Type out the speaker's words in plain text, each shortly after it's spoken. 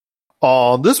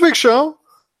On this week's show,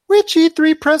 which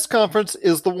E3 press conference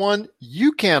is the one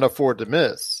you can't afford to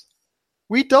miss?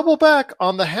 We double back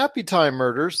on the Happy Time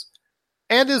murders,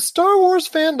 and is Star Wars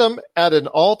fandom at an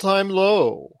all-time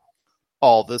low?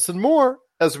 All this and more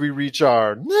as we reach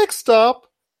our next stop,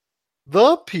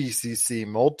 the PCC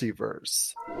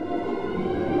Multiverse.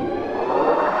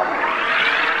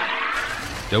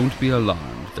 Don't be alarmed.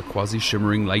 The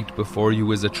quasi-shimmering light before you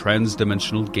is a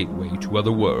trans-dimensional gateway to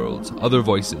other worlds, other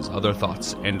voices, other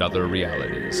thoughts, and other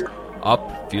realities.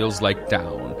 Up feels like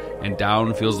down, and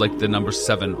down feels like the number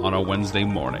 7 on a Wednesday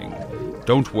morning.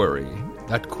 Don't worry.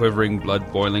 That quivering,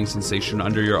 blood-boiling sensation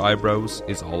under your eyebrows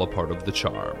is all a part of the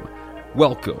charm.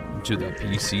 Welcome to the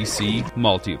PCC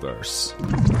Multiverse.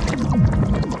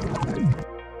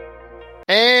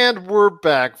 And we're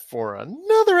back for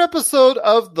another episode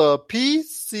of the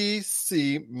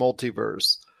PCC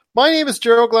Multiverse. My name is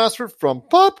Gerald Glassford from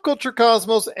Pop Culture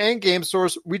Cosmos and Game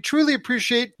Source. We truly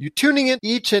appreciate you tuning in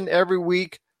each and every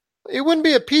week. It wouldn't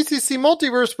be a PCC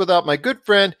Multiverse without my good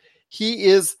friend. He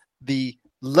is the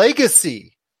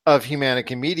legacy of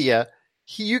Humanica Media.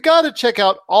 You got to check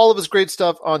out all of his great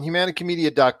stuff on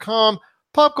humanicamedia.com,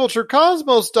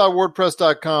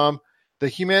 popculturecosmos.wordpress.com, the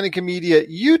Humanica Media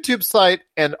YouTube site,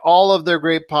 and all of their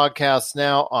great podcasts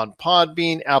now on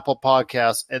Podbean, Apple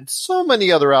Podcasts, and so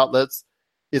many other outlets.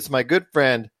 It's my good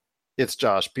friend, it's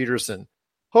Josh Peterson.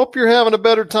 Hope you're having a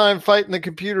better time fighting the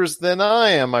computers than I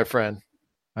am, my friend.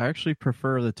 I actually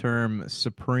prefer the term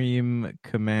Supreme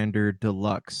Commander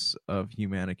Deluxe of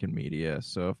Humanica Media.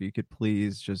 So if you could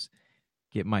please just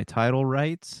get my title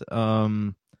right.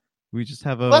 We just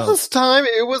have a... Last time,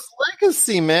 it was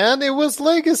Legacy, man. It was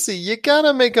Legacy. You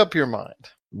gotta make up your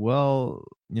mind. Well,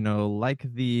 you know, like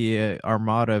the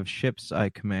armada of ships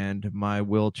I command, my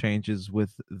will changes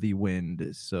with the wind.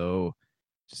 So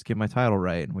just get my title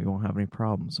right and we won't have any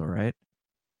problems, all right?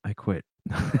 I quit.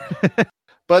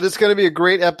 But it's going to be a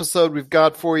great episode we've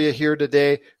got for you here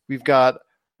today. We've got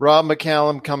Rob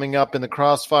McCallum coming up in the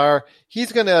Crossfire.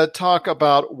 He's going to talk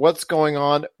about what's going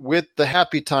on with the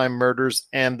Happy Time murders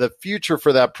and the future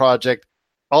for that project.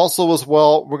 Also, as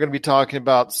well, we're going to be talking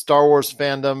about Star Wars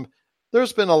fandom.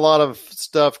 There's been a lot of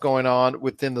stuff going on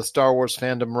within the Star Wars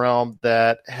fandom realm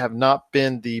that have not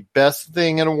been the best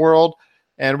thing in the world.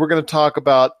 And we're going to talk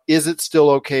about, is it still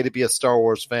okay to be a Star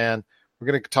Wars fan? We're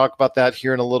going to talk about that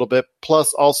here in a little bit.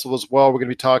 Plus, also as well, we're going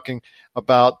to be talking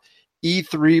about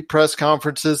E3 press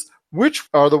conferences, which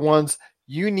are the ones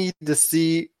you need to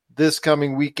see this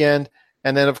coming weekend.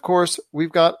 And then, of course,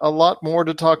 we've got a lot more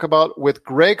to talk about with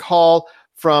Greg Hall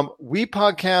from We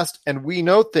Podcast and We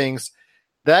Know Things.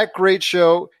 That great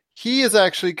show. He is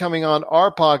actually coming on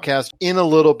our podcast in a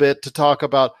little bit to talk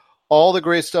about all the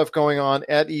great stuff going on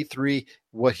at E3,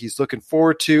 what he's looking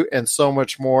forward to, and so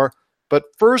much more. But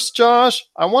first, Josh,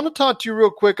 I want to talk to you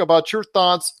real quick about your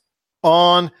thoughts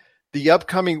on the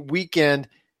upcoming weekend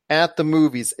at the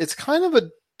movies. It's kind of a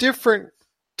different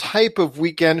type of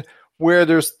weekend where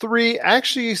there's 3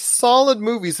 actually solid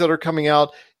movies that are coming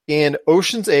out in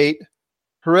Ocean's 8,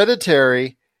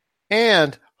 Hereditary,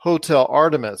 and Hotel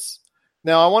Artemis.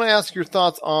 Now, I want to ask your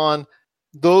thoughts on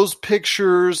those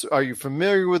pictures. Are you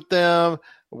familiar with them?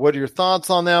 What are your thoughts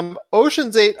on them?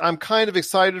 Ocean's 8, I'm kind of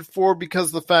excited for because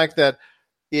of the fact that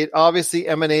it obviously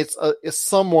emanates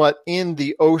somewhat in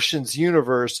the Oceans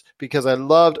universe because I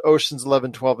loved Oceans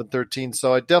 11, 12, and 13.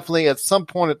 So I definitely, at some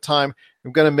point in time,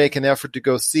 I'm going to make an effort to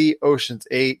go see Oceans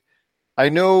 8. I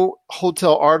know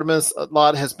Hotel Artemis, a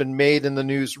lot has been made in the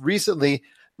news recently,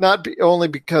 not only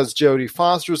because Jodie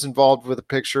Foster is involved with the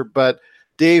picture, but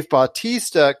Dave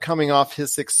Bautista, coming off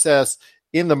his success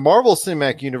in the Marvel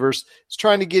Cinematic Universe, is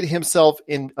trying to get himself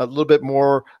in a little bit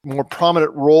more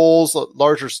prominent roles,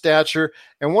 larger stature.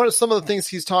 And some of the things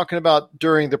he's talking about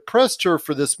during the press tour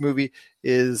for this movie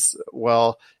is,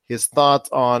 well, his thoughts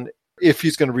on if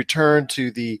he's going to return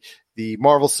to the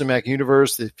Marvel Cinematic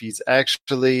Universe, if he's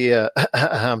actually,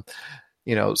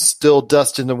 still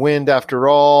dust in the wind after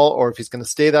all, or if he's going to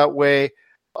stay that way.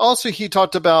 Also, he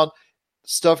talked about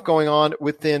stuff going on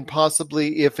within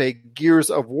possibly if a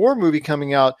Gears of War movie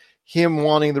coming out, him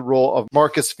wanting the role of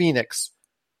Marcus Phoenix.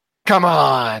 Come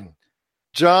on.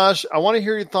 Josh, I want to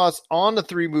hear your thoughts on the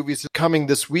 3 movies coming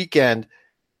this weekend.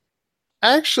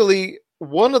 Actually,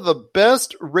 one of the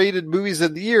best rated movies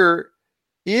of the year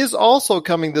is also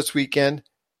coming this weekend,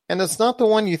 and it's not the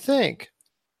one you think.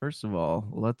 First of all,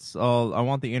 I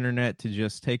want the internet to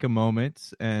just take a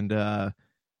moment and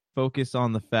focus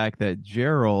on the fact that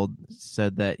Gerald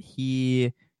said that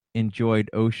he enjoyed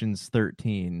Ocean's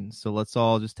 13. So let's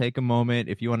all just take a moment.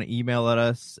 If you want to email at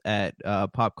us at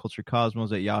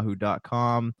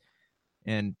popculturecosmos@yahoo.com,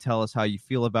 and tell us how you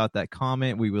feel about that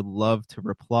comment. We would love to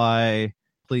reply.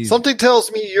 Please. Something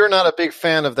tells me you're not a big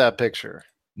fan of that picture.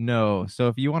 No. So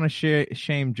if you want to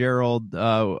shame Gerald,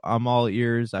 I'm all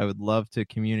ears. I would love to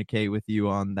communicate with you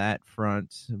on that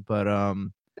front. But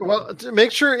well, to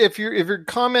make sure if you're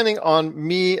commenting on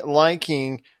me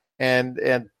liking and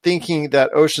thinking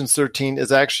that Ocean's 13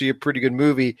 is actually a pretty good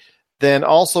movie, then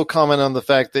also comment on the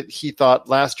fact that he thought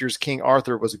last year's King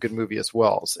Arthur was a good movie as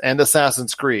well, and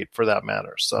Assassin's Creed for that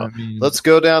matter. So let's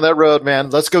go down that road,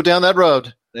 man. Let's go down that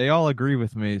road. They all agree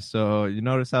with me. So you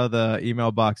notice how the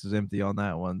email box is empty on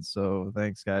that one. So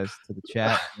thanks, guys, to the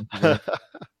chat.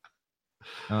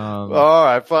 All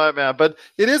right, fine, man. But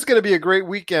it is going to be a great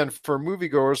weekend for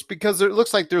moviegoers because it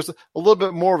looks like there's a little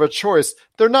bit more of a choice.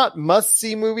 They're not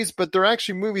must-see movies, but they're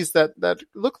actually movies that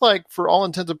look like, for all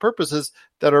intents and purposes,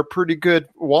 that are pretty good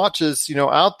watches,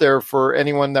 out there for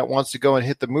anyone that wants to go and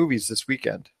hit the movies this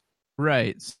weekend.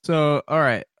 Right. So, all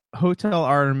right, Hotel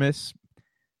Artemis,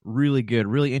 really good,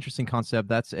 really interesting concept.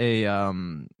 That's a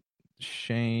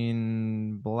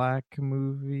Shane Black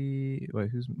movie. Wait,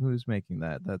 who's making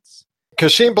that? That's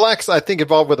because Shane Black's, I think,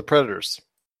 involved with the Predators.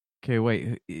 Okay,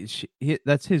 wait.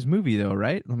 That's his movie, though,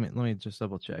 right? Let me just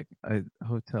double check.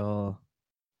 Hotel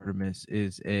Artemis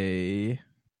is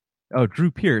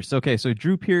Drew Pearce. Okay, so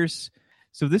Drew Pearce.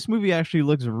 So this movie actually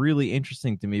looks really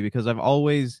interesting to me because I've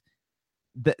always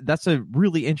that's a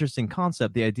really interesting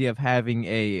concept. The idea of having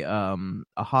a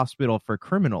hospital for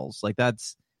criminals, like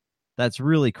that's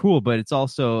really cool. But it's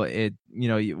also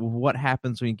what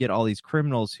happens when you get all these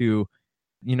criminals who,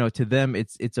 to them,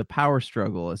 it's a power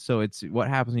struggle. So it's what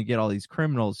happens when you get all these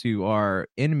criminals who are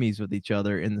enemies with each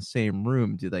other in the same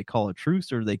room. Do they call a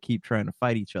truce or do they keep trying to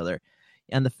fight each other?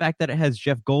 And the fact that it has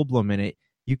Jeff Goldblum in it,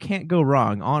 you can't go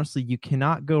wrong. Honestly, you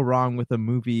cannot go wrong with a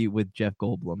movie with Jeff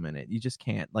Goldblum in it. You just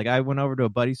can't. Like, I went over to a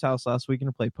buddy's house last weekend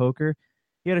to play poker.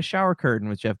 He had a shower curtain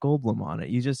with Jeff Goldblum on it.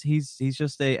 He's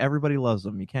just everybody loves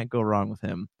him. You can't go wrong with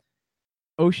him.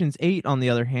 Ocean's 8, on the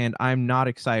other hand, I'm not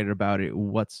excited about it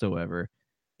whatsoever.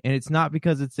 And it's not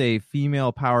because it's a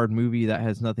female-powered movie that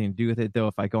has nothing to do with it, though.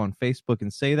 If I go on Facebook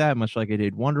and say that, much like I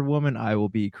did Wonder Woman, I will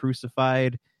be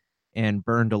crucified and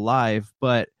burned alive.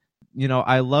 But,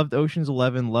 I loved Ocean's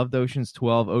 11, loved Ocean's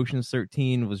 12. Ocean's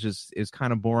 13 is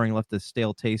kind of boring, left a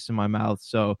stale taste in my mouth.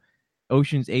 So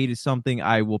Ocean's 8 is something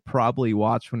I will probably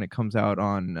watch when it comes out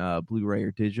on Blu-ray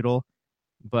or digital.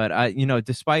 But,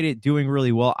 despite it doing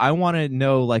really well, I want to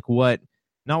know, like,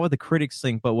 not what the critics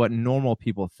think, but what normal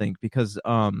people think, because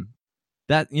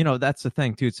that's the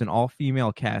thing too. It's an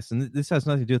all-female cast, and this has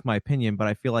nothing to do with my opinion, but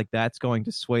I feel like that's going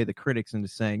to sway the critics into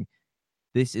saying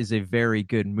this is a very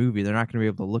good movie. They're not going to be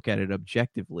able to look at it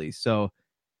objectively. So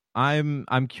I'm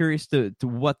curious to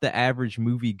what the average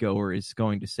moviegoer is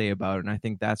going to say about it, and I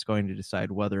think that's going to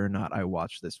decide whether or not I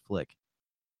watch this flick.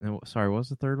 Sorry, what was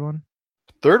the third one?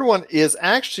 Third one is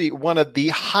actually one of the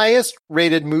highest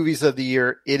rated movies of the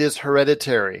year. It is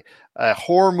Hereditary, a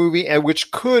horror movie, and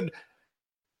which could,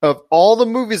 of all the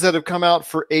movies that have come out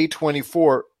for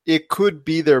A24, it could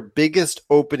be their biggest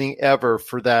opening ever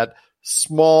for that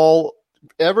small,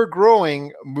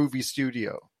 ever-growing movie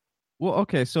studio. Well,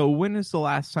 okay, so when is the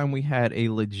last time we had a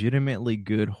legitimately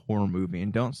good horror movie?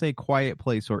 And don't say Quiet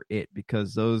Place or It,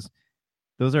 because those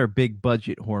are big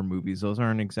budget horror movies. Those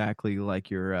aren't exactly like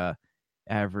your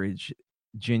average,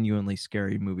 genuinely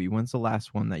scary movie. When's the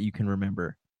last one that you can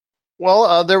remember?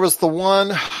 Well, there was the one.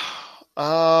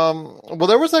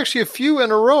 There was actually a few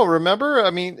in a row. Remember? I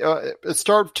mean, it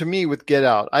started to me with Get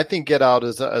Out. I think Get Out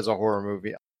is a horror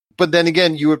movie. But then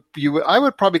again, I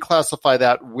would probably classify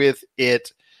that with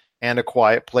It and A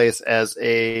Quiet Place as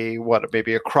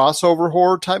maybe a crossover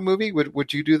horror type movie.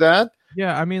 Would you do that?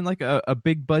 Yeah, I mean, like a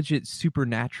big budget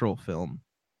supernatural film.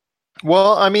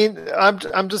 Well, I mean,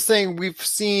 I'm just saying we've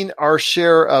seen our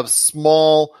share of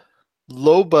small,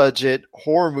 low-budget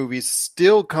horror movies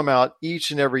still come out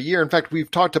each and every year. In fact, we've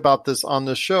talked about this on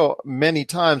the show many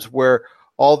times, where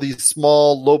all these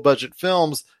small, low-budget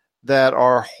films that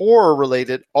are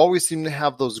horror-related always seem to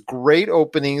have those great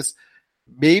openings,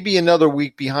 maybe another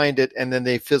week behind it, and then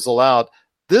they fizzle out.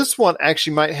 This one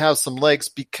actually might have some legs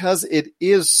because it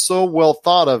is so well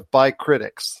thought of by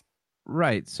critics.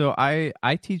 Right. So I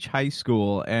teach high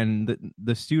school, and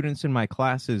the students in my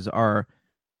classes are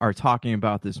talking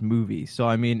about this movie. So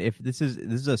I mean, if this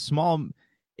is a small,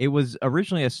 it was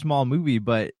originally a small movie,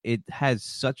 but it has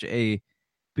such a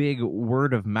big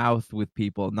word of mouth with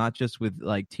people, not just with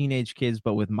like teenage kids,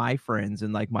 but with my friends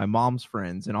and like my mom's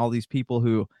friends and all these people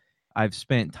who I've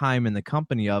spent time in the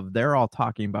company of. They're all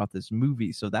talking about this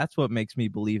movie. So that's what makes me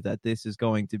believe that this is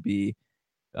going to be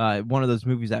one of those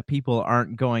movies that people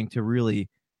aren't going to really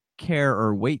care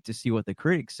or wait to see what the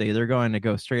critics say. They're going to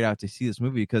go straight out to see this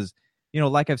movie because,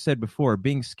 like I've said before,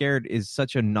 being scared is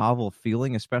such a novel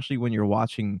feeling, especially when you're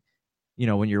watching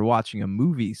a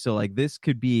movie. So like this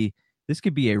could be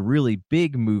a really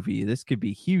big movie. This could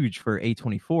be huge for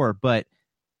A24, but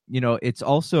it's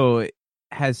also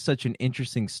has such an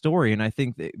interesting story. And I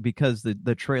think that because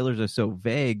the trailers are so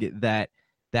vague,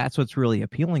 that's what's really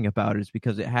appealing about it, is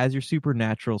because it has your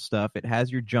supernatural stuff, it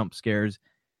has your jump scares,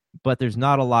 but there's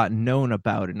not a lot known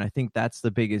about it. And I think that's the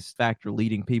biggest factor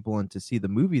leading people in to see the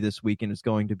movie this weekend, is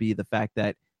going to be the fact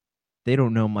that they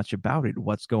don't know much about it,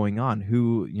 what's going on,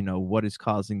 who, what is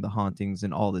causing the hauntings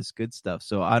and all this good stuff.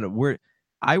 So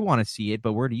I want to see it,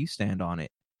 but where do you stand on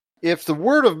it? If the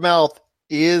word of mouth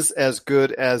is as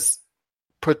good as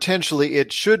potentially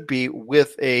it should be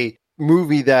with a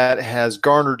movie that has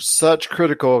garnered such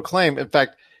critical acclaim, in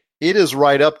fact, it is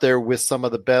right up there with some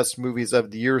of the best movies of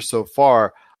the year so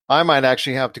far, I might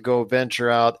actually have to go venture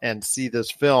out and see this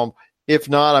film. If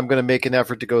not, I'm going to make an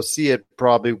effort to go see it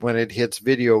probably when it hits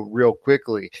video real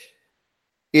quickly.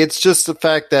 It's just the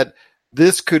fact that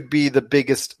this could be the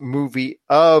biggest movie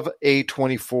of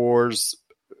A24's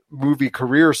movie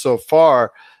career so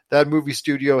far. That movie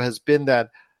studio has been that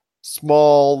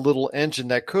small little engine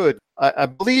that could. I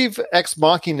believe Ex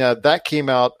Machina, that came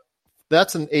out,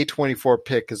 that's an A24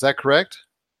 pick. Is that correct?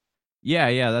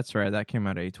 Yeah, that's right. That came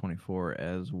out of A24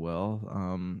 as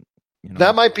well.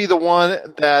 That might be the one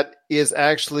that is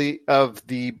actually of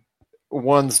the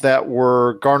ones that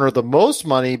were garnered the most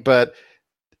money, but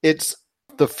it's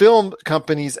the film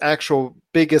company's actual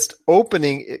biggest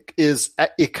opening is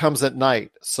It Comes at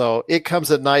Night. So It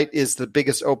Comes at Night is the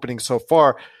biggest opening so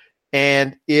far.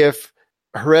 And if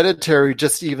Hereditary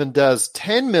just even does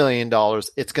 $10 million,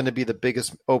 it's going to be the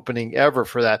biggest opening ever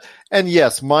for that. And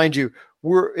yes, mind you,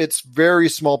 it's very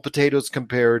small potatoes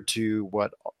compared to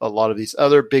what a lot of these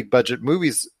other big budget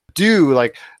movies do,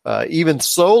 like even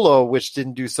Solo, which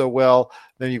didn't do so well.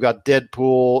 Then you've got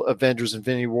Deadpool, Avengers,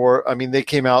 Infinity War. I mean, they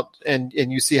came out and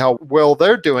you see how well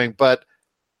they're doing. But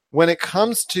when it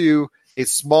comes to a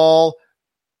small,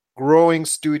 growing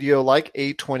studio like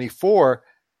A24,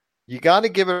 you got to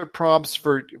give it props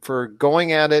for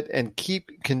going at it and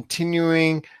keep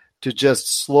continuing to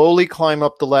just slowly climb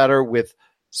up the ladder with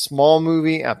small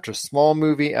movie after small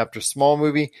movie after small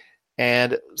movie.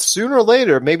 And sooner or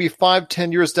later, maybe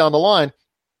 5-10 years down the line,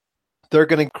 they're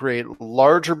going to create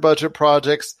larger budget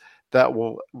projects that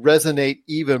will resonate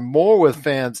even more with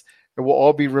fans. And we'll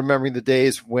all be remembering the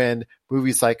days when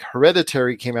movies like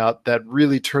Hereditary came out that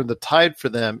really turned the tide for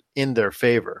them in their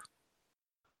favor.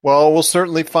 Well, we'll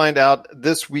certainly find out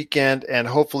this weekend, and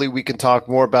hopefully we can talk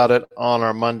more about it on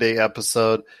our Monday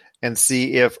episode and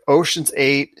see if Ocean's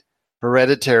 8,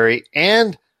 Hereditary,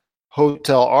 and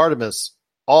Hotel Artemis,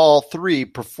 all three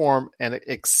perform and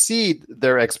exceed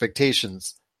their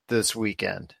expectations this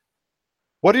weekend.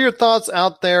 What are your thoughts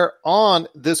out there on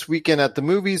this weekend at the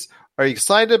movies? Are you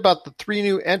excited about the 3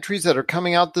 new entries that are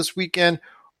coming out this weekend?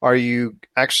 Are you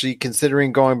actually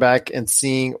considering going back and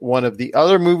seeing one of the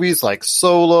other movies like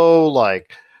Solo,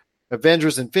 like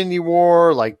Avengers Infinity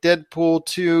War, like Deadpool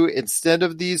 2 instead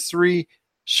of these 3?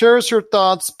 Share us your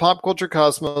thoughts,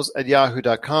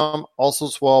 popculturecosmos@yahoo.com. Also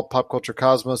as well, Pop Culture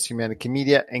Cosmos, Humanity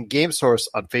Media, and Game Source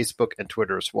on Facebook and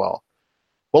Twitter as well.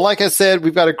 Well, like I said,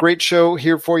 we've got a great show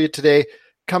here for you today.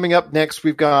 Coming up next,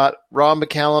 we've got Rob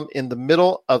McCallum in the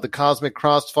middle of the Cosmic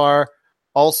Crossfire.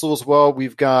 Also as well,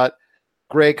 we've got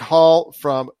Greg Hall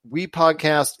from We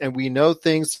Podcast and We Know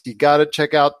Things. You got to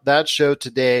check out that show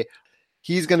today.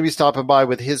 He's going to be stopping by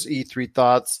with his E3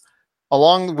 thoughts.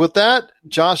 Along with that,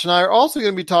 Josh and I are also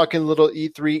going to be talking a little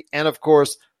E3. And of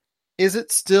course, is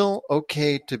it still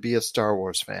okay to be a Star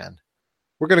Wars fan?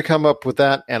 We're going to come up with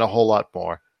that and a whole lot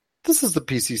more. This is the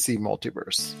PCC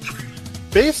Multiverse.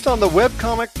 Based on the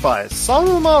webcomic by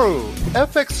Sarumaru,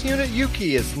 FX Unit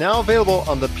Yuki is now available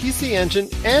on the PC Engine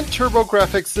and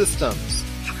TurboGrafx systems.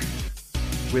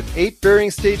 With 8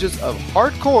 varying stages of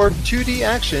hardcore 2D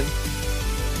action,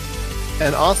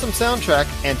 an awesome soundtrack,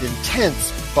 and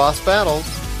intense boss battles,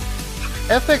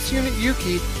 FX Unit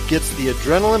Yuki gets the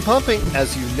adrenaline pumping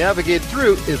as you navigate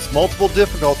through its multiple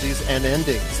difficulties and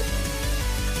endings.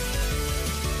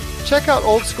 Check out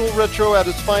Old School Retro at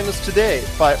its finest today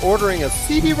by ordering a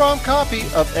CD-ROM copy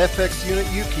of FX Unit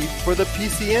Yuki for the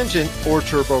PC Engine or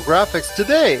TurboGrafx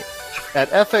today at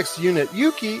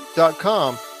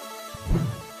fxunityuki.com.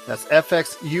 That's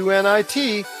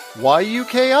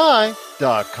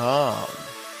fxunityuki.com.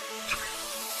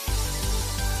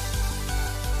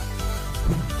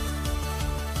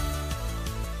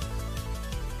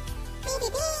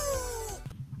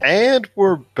 And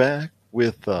we're back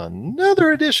with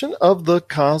another edition of the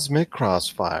Cosmic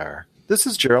Crossfire. This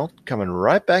is Gerald coming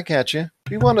right back at you.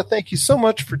 We want to thank you so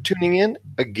much for tuning in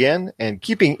again and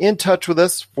keeping in touch with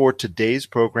us for today's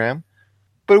program.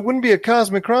 But it wouldn't be a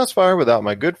Cosmic Crossfire without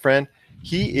my good friend.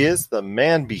 He is the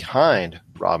man behind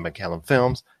Rob McCallum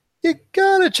Films. You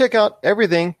gotta check out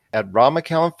everything at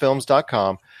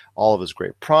robmccallumfilms.com. All of his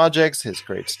great projects, his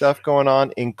great stuff going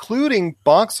on, including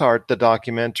Boxheart, the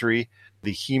documentary,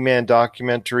 the He-Man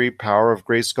documentary, Power of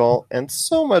Grayskull, and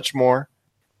so much more.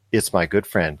 It's my good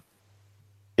friend.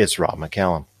 It's Rob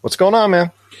McCallum. What's going on,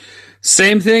 man?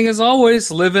 Same thing as always,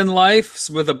 living life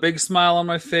with a big smile on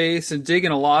my face and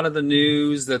digging a lot of the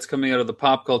news that's coming out of the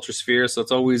pop culture sphere. So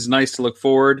it's always nice to look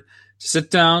forward to sit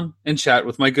down and chat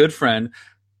with my good friend,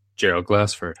 Gerald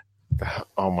Glassford.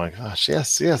 Oh my gosh,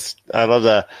 yes. I love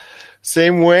that.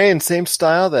 Same way and same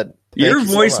style. Your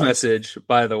voice message,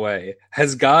 by the way,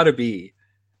 has got to be,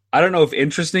 I don't know if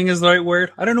interesting is the right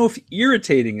word. I don't know if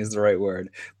irritating is the right word.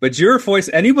 But your voice,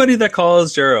 anybody that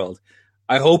calls Gerald,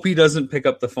 I hope he doesn't pick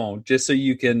up the phone just so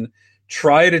you can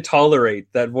try to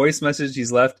tolerate that voice message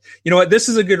he's left. You know what? This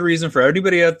is a good reason for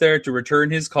anybody out there to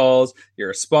return his calls.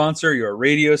 You're a sponsor. You're a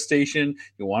radio station.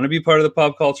 You want to be part of the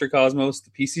pop culture cosmos,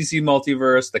 the PCC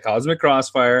multiverse, the Cosmic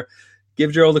Crossfire.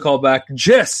 Give Gerald a call back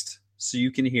just so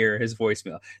you can hear his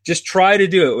voicemail. Just try to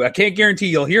do it. I can't guarantee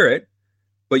you'll hear it,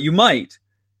 but you might.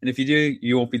 And if you do,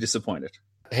 you won't be disappointed.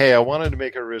 Hey, I wanted to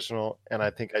make it original, and I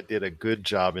think I did a good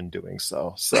job in doing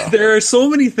so. There are so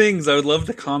many things I would love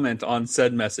to comment on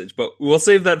said message, but we'll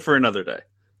save that for another day.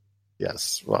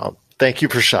 Yes, well, thank you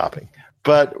for shopping.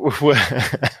 But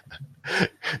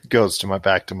goes to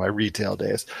back to my retail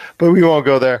days. But we won't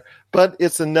go there. But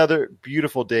it's another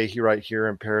beautiful day here, right here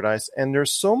in paradise, and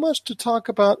there's so much to talk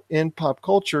about in pop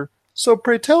culture. So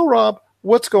pray tell, Rob,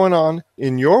 what's going on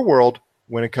in your world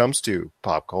when it comes to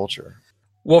pop culture?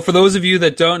 Well, for those of you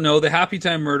that don't know, the Happy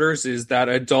Time Murders is that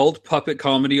adult puppet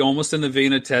comedy almost in the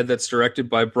vein of Ted that's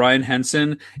directed by Brian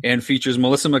Henson and features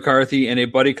Melissa McCarthy in a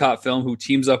buddy cop film who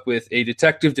teams up with a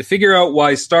detective to figure out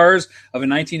why stars of a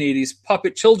 1980s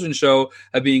puppet children's show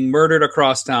are being murdered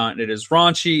across town. It is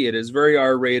raunchy. It is very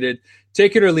R-rated.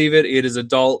 Take it or leave it. It is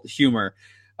adult humor.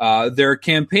 Their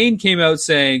campaign came out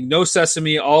saying, no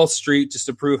Sesame, all street, just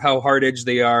to prove how hard-edged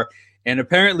they are. And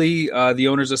apparently, the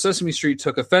owners of Sesame Street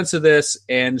took offense to this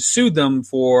and sued them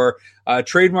for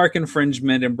trademark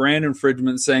infringement and brand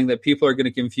infringement, saying that people are going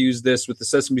to confuse this with the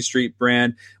Sesame Street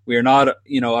brand. We are not,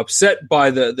 upset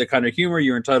by the kind of humor.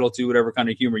 You're entitled to whatever kind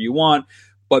of humor you want.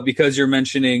 But because you're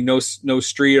mentioning no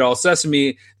street, all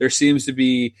Sesame, there seems to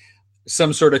be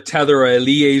some sort of tether or a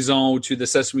liaison to the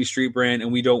Sesame Street brand,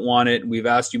 and we don't want it. And we've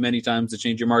asked you many times to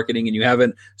change your marketing, and you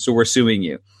haven't, so we're suing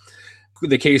you.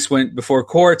 The case went before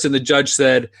courts, and the judge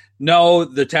said, no,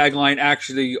 the tagline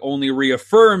actually only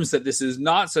reaffirms that this is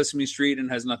not Sesame Street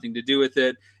and has nothing to do with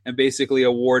it, and basically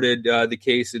awarded the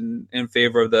case in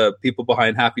favor of the people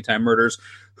behind Happy Time Murders,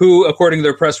 who, according to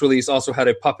their press release, also had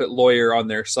a puppet lawyer on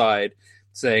their side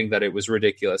saying that it was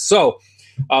ridiculous. So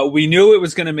we knew it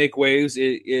was going to make waves.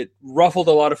 It ruffled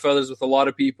a lot of feathers with a lot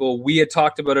of people. We had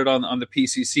talked about it on the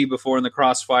PCC before in the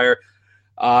Crossfire.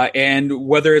 And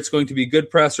whether it's going to be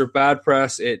good press or bad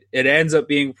press, it ends up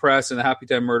being press, and the Happy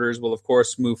Time Murders will, of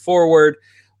course, move forward.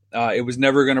 It was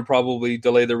never going to probably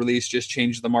delay the release, just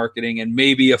change the marketing and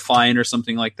maybe a fine or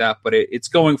something like that. But it's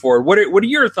going forward. What are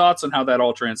your thoughts on how that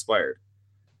all transpired?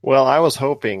 Well, I was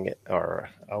hoping, or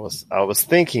I was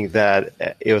thinking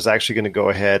that it was actually going to go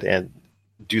ahead and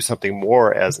do something more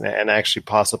and actually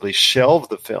possibly shelve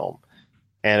the film.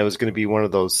 And it was going to be one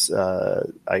of those,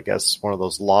 one of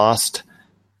those lost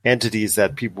entities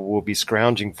that people will be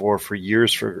scrounging for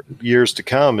years to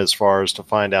come, as far as to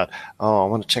find out, I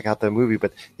want to check out that movie,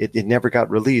 but it never got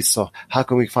released. So how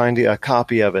can we find a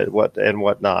copy of it?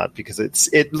 Whatnot? Because it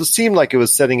seemed like it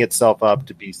was setting itself up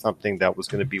to be something that was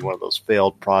going to be one of those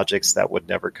failed projects that would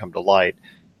never come to light.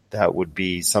 That would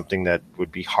be something that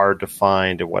would be hard to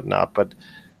find and whatnot. But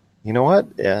you know what?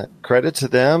 Credit to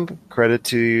them. Credit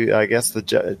to, I guess,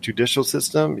 the judicial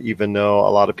system. Even though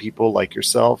a lot of people like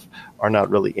yourself are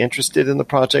not really interested in the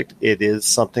project, it is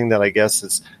something that I guess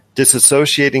is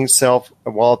disassociating itself,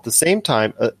 while at the same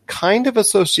time kind of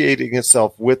associating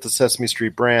itself with the Sesame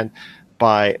Street brand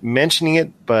by mentioning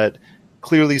it, but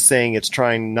clearly saying it's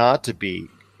trying not to be,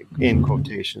 in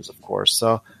quotations, of course.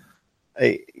 So,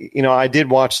 I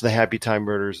did watch the Happy Time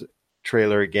Murders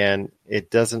trailer again. It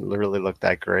doesn't really look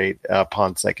that great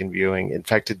upon second viewing. In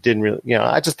fact, it didn't really,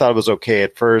 I just thought it was okay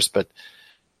at first, but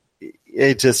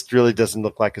it just really doesn't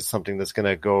look like it's something that's going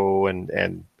to go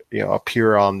and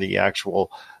appear on the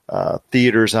actual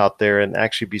theaters out there and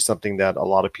actually be something that a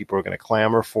lot of people are going to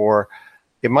clamor for.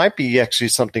 it might be actually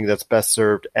something that's best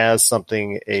served as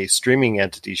something a streaming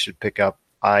entity should pick up,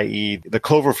 i.e. the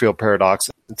Cloverfield paradox,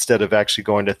 instead of actually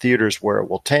going to theaters where it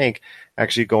will tank,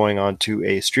 actually going on to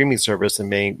a streaming service and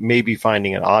maybe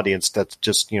finding an audience that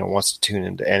just, wants to tune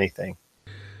into anything.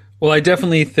 Well, I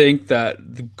definitely think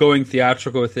that going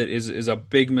theatrical with it is a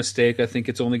big mistake. I think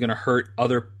it's only going to hurt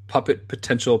other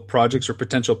potential projects or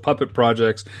potential puppet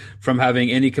projects from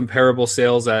having any comparable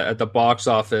sales at the box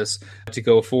office to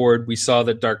go forward. We saw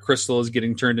that Dark Crystal is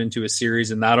getting turned into a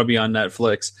series, and that'll be on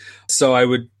Netflix. So I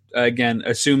would, again,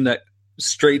 assume that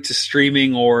straight to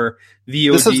streaming or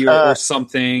VOD or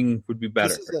something would be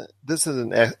better. This is an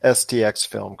STX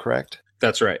film, correct?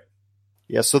 That's right.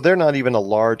 Yeah, so they're not even a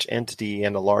large entity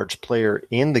and a large player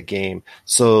in the game.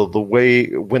 So the way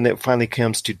when it finally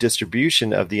comes to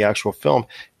distribution of the actual film,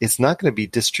 it's not going to be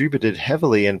distributed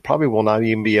heavily and probably will not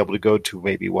even be able to go to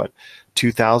maybe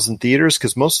 2,000 theaters,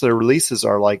 because most of their releases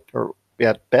are or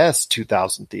at best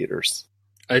 2,000 theaters.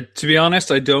 To be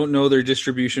honest, I don't know their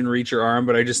distribution reach or arm,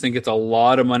 but I just think it's a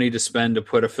lot of money to spend to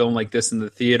put a film like this in the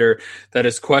theater that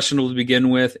is questionable to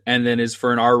begin with and then is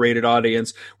for an R-rated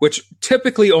audience, which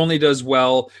typically only does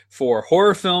well for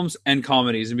horror films and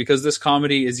comedies. And because this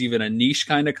comedy is even a niche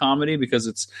kind of comedy, because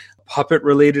it's puppet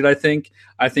related, I think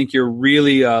you're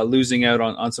really losing out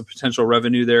on some potential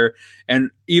revenue there.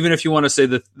 And even if you want to say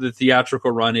that the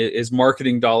theatrical run is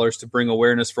marketing dollars to bring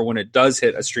awareness for when it does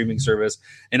hit a streaming service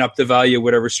and up the value of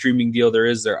whatever streaming deal there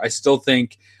is there, I still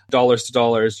think dollars to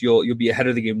dollars, you'll be ahead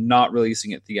of the game not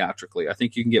releasing it theatrically. I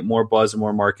think you can get more buzz and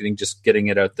more marketing just getting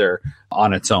it out there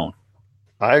on its own.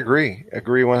 I agree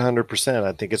 100%.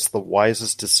 I think it's the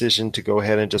wisest decision to go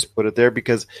ahead and just put it there,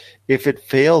 because if it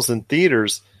fails in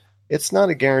theaters, it's not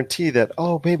a guarantee that,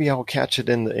 maybe I'll catch it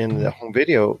in the home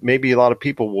video. Maybe a lot of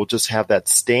people will just have that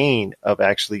stain of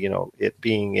actually, it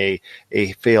being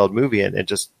a failed movie and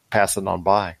just pass it on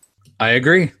by. I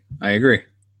agree.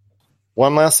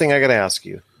 One last thing I got to ask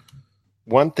you.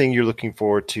 One thing you're looking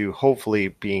forward to hopefully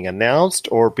being announced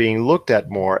or being looked at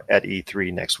more at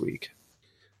E3 next week.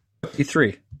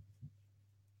 E3.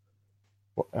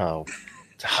 Oh,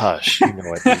 hush. You know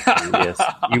what E3 is.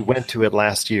 You went to it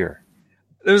last year.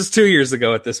 It was 2 years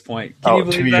ago at this point. Can you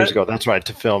believe 2 years ago. That's right.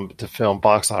 To film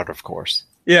box art, of course.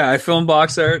 Yeah, I filmed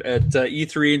box art at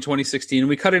E3 in 2016.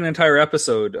 We cut an entire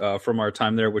episode from our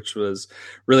time there, which was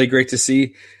really great to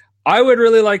see. I would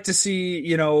really like to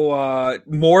see,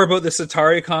 more about this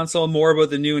Atari console, more about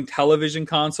the new Intellivision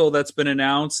console that's been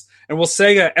announced. And will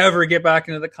Sega ever get back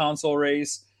into the console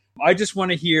race? I just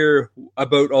want to hear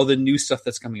about all the new stuff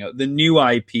that's coming out, the new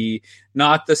IP,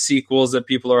 not the sequels that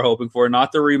people are hoping for,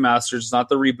 not the remasters, not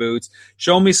the reboots.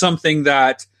 Show me something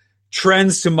that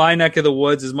trends to my neck of the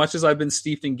woods. As much as I've been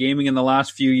steeped in gaming in the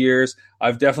last few years,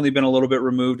 I've definitely been a little bit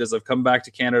removed as I've come back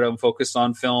to Canada and focused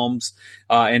on films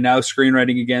and now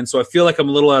screenwriting again. So I feel like I'm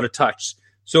a little out of touch.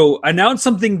 So announce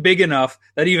something big enough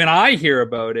that even I hear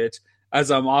about it as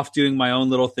I'm off doing my own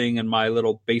little thing in my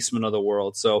little basement of the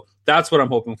world. So that's what I'm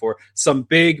hoping for. Some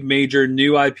big, major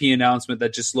new IP announcement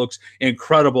that just looks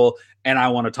incredible, and I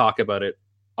want to talk about it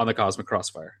on the Cosmic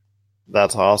Crossfire.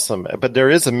 That's awesome. But there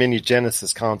is a mini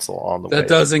Genesis console on the way. That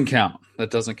doesn't count. That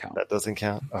doesn't count?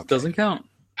 Okay. Doesn't count.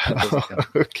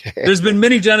 Okay. There's been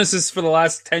mini Genesis for the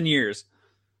last 10 years.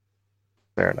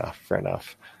 Fair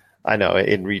enough. I know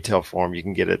in retail form, you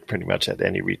can get it pretty much at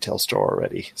any retail store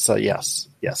already. So yes.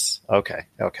 Okay.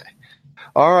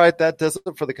 All right. That does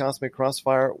it for the Cosmic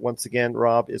Crossfire. Once again,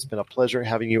 Rob, it's been a pleasure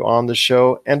having you on the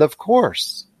show. And of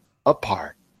course, a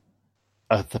part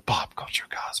of the pop culture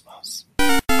cosmos.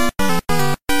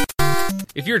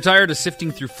 If you're tired of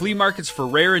sifting through flea markets for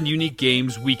rare and unique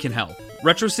games, we can help.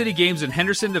 Retro City Games in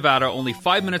Henderson, Nevada, only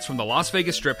 5 minutes from the Las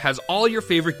Vegas Strip, has all your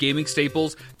favorite gaming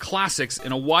staples, classics,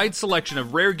 and a wide selection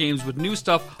of rare games with new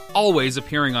stuff always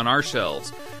appearing on our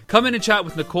shelves. Come in and chat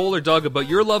with Nicole or Doug about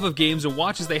your love of games and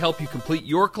watch as they help you complete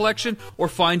your collection or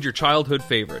find your childhood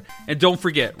favorite. And don't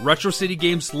forget, Retro City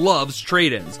Games loves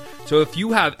trade-ins. So if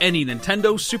you have any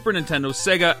Nintendo, Super Nintendo,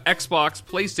 Sega, Xbox,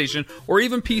 PlayStation, or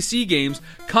even PC games,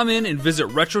 come in and visit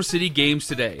Retro City Games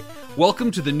today.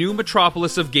 Welcome to the new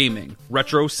metropolis of gaming,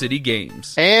 Retro City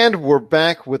Games. And we're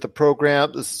back with the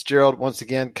program. This is Gerald once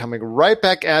again coming right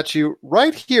back at you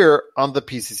right here on the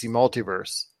PCC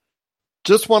Multiverse.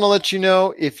 Just want to let you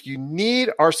know, if you need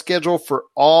our schedule for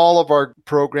all of our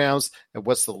programs and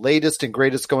what's the latest and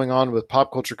greatest going on with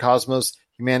Pop Culture Cosmos,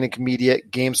 Humanic Media,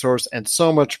 Game Source, and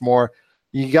so much more,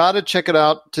 you got to check it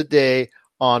out today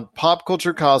on Pop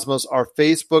Culture Cosmos, our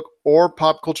Facebook, or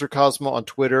Pop Culture Cosmo on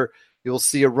Twitter. You'll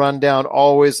see a rundown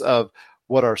always of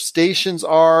what our stations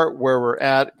are, where we're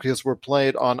at, because we're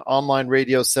played on online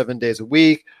radio 7 days a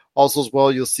week. Also, as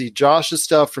well, you'll see Josh's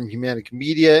stuff from Humanica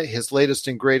Media, his latest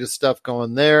and greatest stuff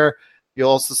going there. You'll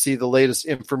also see the latest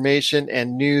information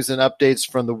and news and updates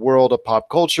from the world of pop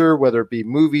culture, whether it be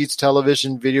movies,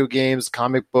 television, video games,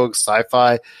 comic books,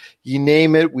 sci-fi, you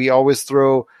name it. We always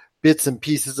throw bits and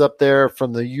pieces up there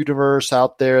from the universe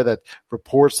out there that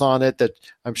reports on it that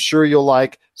I'm sure you'll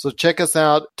like. So check us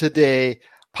out today,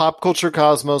 Pop Culture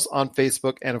Cosmos on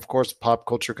Facebook, and of course, Pop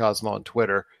Culture Cosmos on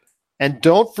Twitter. And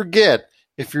don't forget,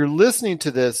 if you're listening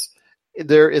to this,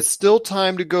 there is still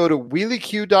time to go to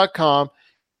wheelieq.com.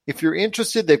 If you're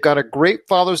interested, they've got a great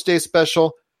Father's Day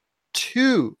special.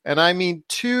 2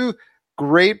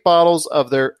 great bottles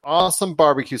of their awesome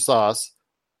barbecue sauce.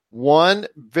 1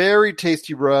 very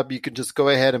tasty rub you can just go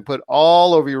ahead and put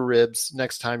all over your ribs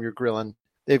next time you're grilling.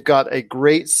 They've got a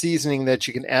great seasoning that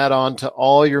you can add on to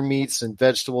all your meats and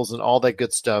vegetables and all that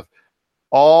good stuff.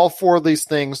 All 4 of these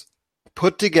things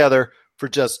put together for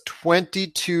just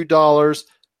 $22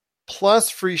 plus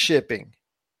free shipping.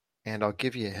 And I'll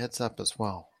give you a heads up as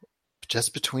well.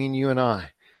 Just between you and I,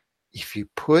 if you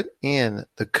put in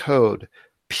the code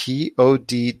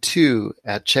POD2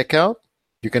 at checkout,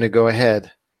 you're going to go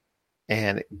ahead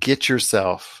and get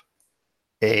yourself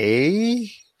a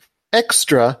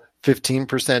extra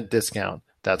 15% discount.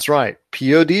 That's right,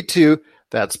 POD2,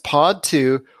 that's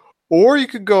POD2, or you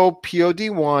could go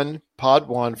POD1,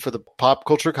 POD1 for the Pop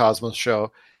Culture Cosmos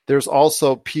show. There's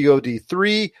also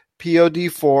POD3,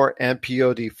 POD4, and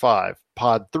POD5.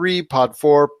 POD3,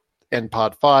 POD4, and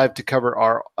Pod 5 to cover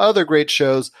our other great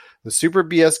shows, the Super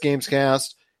BS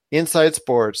Gamescast, Inside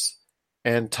Sports,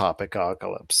 and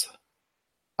Topicocalypse.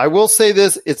 I will say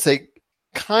this, it's a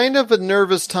kind of a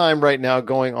nervous time right now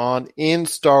going on in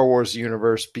Star Wars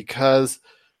universe because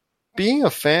being a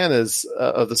fan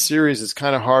of the series is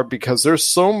kind of hard because there's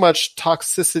so much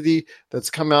toxicity that's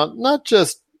come out, not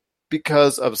just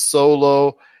because of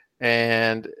Solo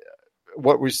and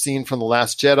what we've seen from The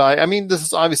Last Jedi. I mean, this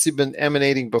has obviously been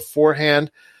emanating beforehand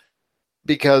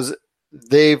because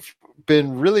they've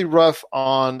been really rough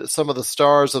on some of the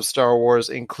stars of Star Wars,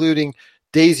 including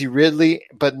Daisy Ridley,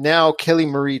 but now Kelly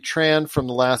Marie Tran from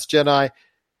The Last Jedi.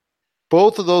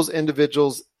 Both of those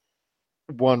individuals,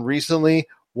 one recently,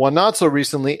 one not so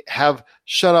recently, have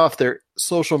shut off their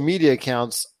social media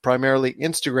accounts, primarily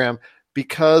Instagram,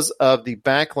 because of the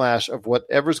backlash of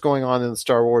whatever's going on in the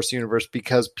Star Wars universe,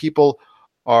 because people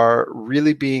are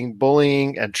really being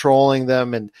bullying and trolling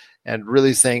them and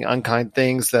really saying unkind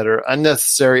things that are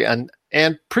unnecessary and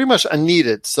pretty much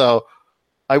unneeded. So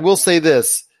I will say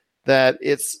this, that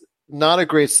it's not a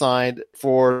great sign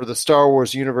for the Star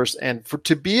Wars universe and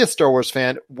to be a Star Wars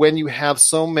fan when you have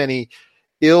so many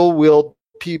ill-willed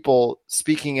people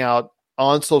speaking out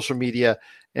on social media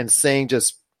and saying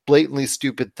just blatantly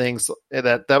stupid things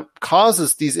that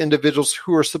causes these individuals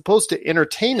who are supposed to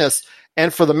entertain us,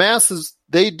 and for the masses,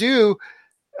 they do.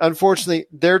 Unfortunately,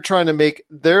 they're trying to make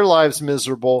their lives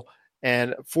miserable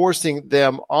and forcing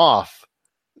them off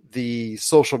the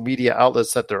social media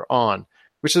outlets that they're on,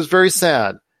 which is very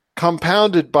sad,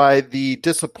 compounded by the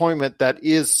disappointment that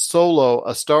is Solo,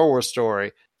 a Star Wars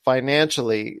story.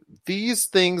 Financially, these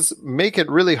things make it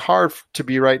really hard to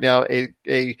be right now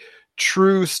a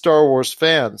true Star Wars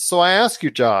fan. So I ask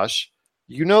you, Josh,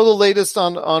 you know the latest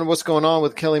on what's going on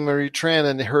with Kelly Marie Tran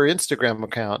and her Instagram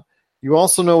account. You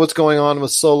also know what's going on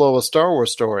with Solo, a Star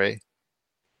Wars story.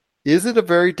 Is it a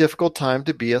very difficult time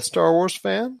to be a Star Wars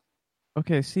fan?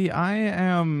 Okay, see, I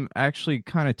am actually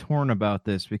kind of torn about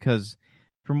this because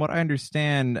from what I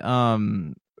understand,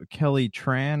 Kelly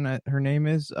Tran, her name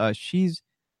is, she's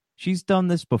done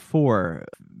this before,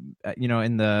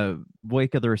 in the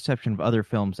wake of the reception of other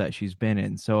films that she's been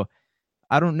in. So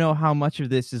I don't know how much of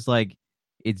this is like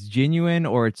it's genuine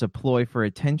or it's a ploy for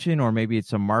attention or maybe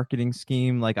it's a marketing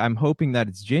scheme. Like, I'm hoping that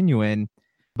it's genuine,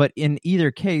 but in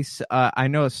either case, I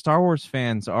know Star Wars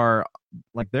fans are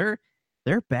like, they're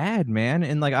bad, man.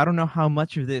 And like, I don't know how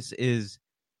much of this is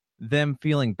them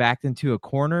feeling backed into a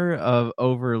corner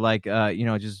over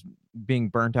just being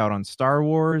burnt out on Star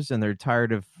Wars and they're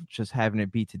tired of just having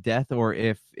it beat to death, or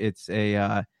if it's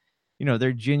they're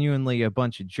genuinely a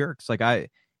bunch of jerks. Like,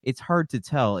 it's hard to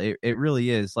tell. It really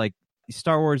is. Like,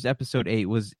 Star Wars Episode 8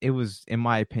 was, in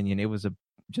my opinion, it was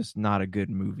just not a good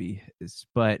movie.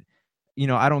 But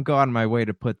I don't go out of my way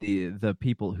to put the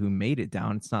people who made it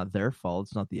down. It's not their fault.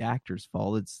 It's not the actors'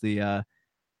 fault. It's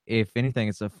if anything,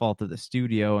 it's the fault of the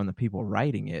studio and the people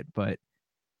writing it. But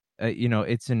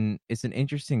it's an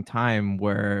interesting time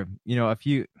where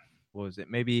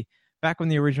maybe back when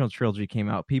the original trilogy came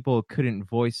out, people couldn't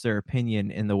voice their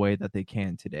opinion in the way that they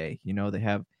can today. They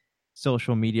have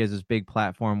social media as this big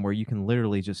platform where you can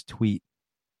literally just tweet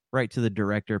right to the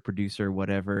director, producer,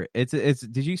 whatever. It's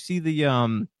did you see the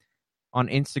on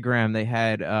Instagram they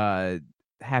had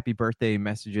happy birthday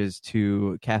messages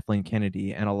to Kathleen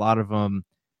Kennedy, and a lot of them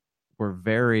were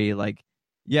very like,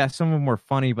 yeah, some of them were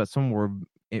funny, but some were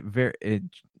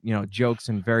jokes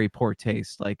in very poor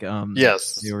taste. Like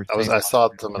Yes, I saw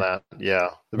some of that.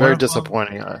 Yeah, very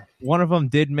disappointing. One of them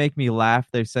did make me laugh.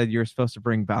 They said you're supposed to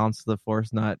bring balance to the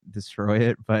Force, not destroy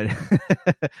it. But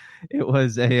it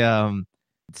was a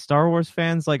Star Wars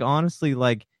fans, like, honestly,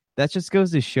 like, that just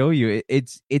goes to show you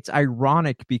it's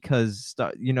ironic because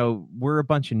we're a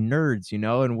bunch of nerds,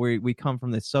 and we come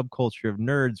from this subculture of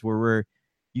nerds where we're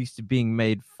used to being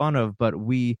made fun of, but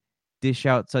we dish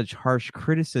out such harsh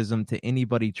criticism to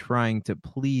anybody trying to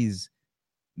please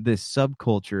this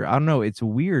subculture. I don't know, it's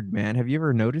weird, man. Have you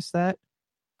ever noticed that?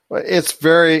 Well, it's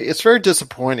very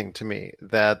disappointing to me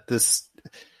that this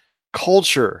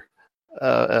culture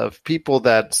of people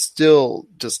that still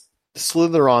just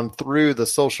slither on through the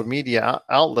social media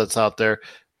outlets out there,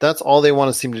 that's all they want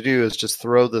to seem to do is just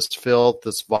throw this filth,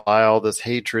 this vile, this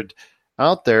hatred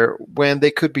out there, when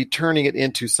they could be turning it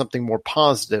into something more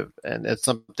positive, and it's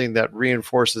something that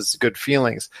reinforces good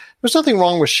feelings. There's nothing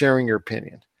wrong with sharing your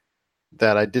opinion.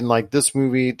 That I didn't like this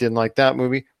movie, didn't like that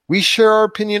movie. We share our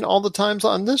opinion all the times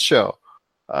on this show.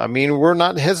 I mean, we're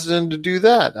not hesitant to do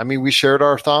that. I mean, we shared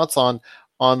our thoughts on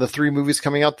the 3 movies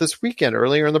coming out this weekend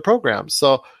earlier in the program.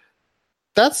 So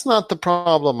that's not the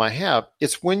problem I have.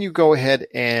 It's when you go ahead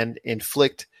and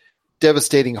inflict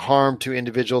devastating harm to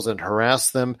individuals and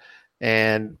harass them,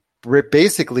 and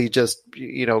basically just,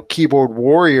 keyboard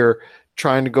warrior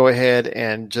trying to go ahead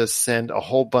and just send a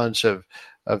whole bunch of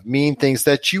mean things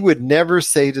that you would never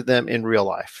say to them in real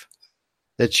life,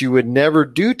 that you would never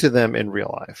do to them in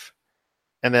real life,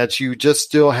 and that you just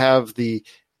still have the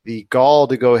gall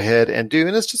to go ahead and do.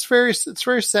 And it's very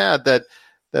sad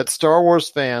that Star Wars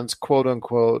fans, quote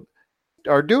unquote,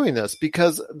 are doing this,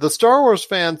 because the Star Wars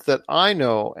fans that I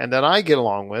know and that I get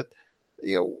along with,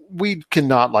 we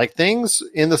cannot like things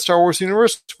in the Star Wars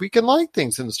universe. We can like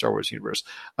things in the Star Wars universe.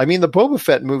 I mean, the Boba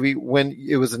Fett movie, when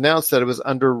it was announced that it was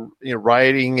under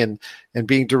writing and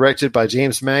being directed by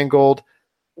James Mangold,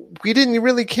 we didn't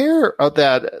really care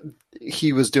that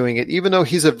he was doing it, even though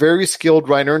he's a very skilled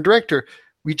writer and director.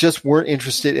 We just weren't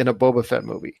interested in a Boba Fett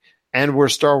movie, and we're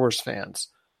Star Wars fans.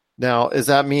 Now, does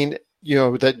that mean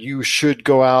that you should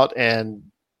go out and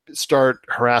start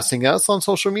harassing us on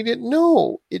social media?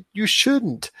 No, you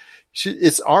shouldn't.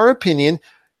 It's our opinion.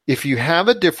 If you have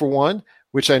a different one,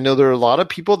 which I know there are a lot of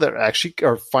people that actually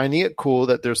are finding it cool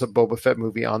that there's a Boba Fett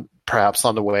movie perhaps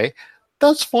on the way,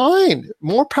 that's fine.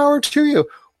 More power to you.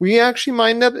 We actually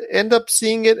might end up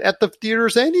seeing it at the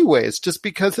theaters anyways, just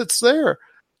because it's there.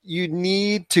 You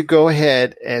need to go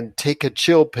ahead and take a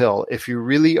chill pill if you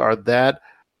really are that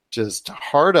just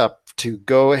hard up to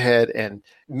go ahead and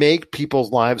make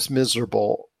people's lives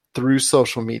miserable through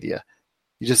social media.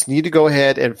 You just need to go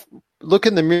ahead and look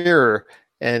in the mirror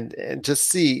and just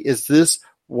see, is this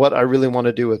what I really want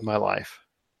to do with my life?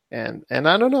 And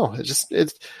I don't know.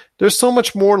 There's so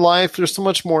much more life. There's so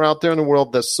much more out there in the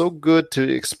world that's so good to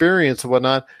experience and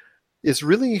whatnot. Is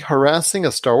really harassing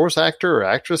a Star Wars actor or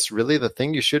actress really the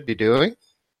thing you should be doing?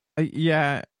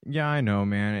 Yeah, I know,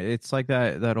 man. It's like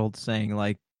that old saying,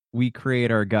 like, we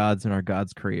create our gods and our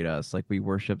gods create us. Like, we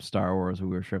worship Star Wars, we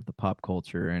worship the pop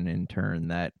culture, and in turn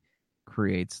that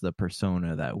creates the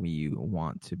persona that we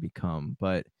want to become.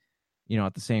 But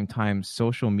at the same time,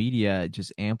 social media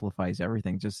just amplifies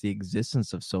everything. Just the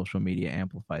existence of social media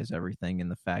amplifies everything, and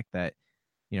the fact that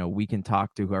we can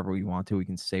talk to whoever we want to, we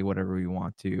can say whatever we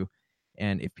want to,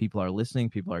 and if people are listening,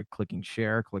 people are clicking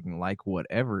share, clicking like,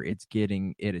 whatever, it's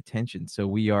getting it attention. So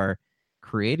we are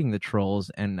creating the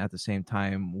trolls, and at the same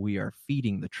time we are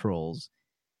feeding the trolls.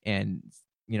 And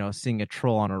seeing a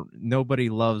troll nobody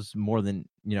loves more than,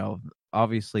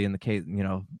 obviously in the case,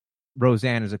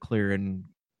 Roseanne is a clear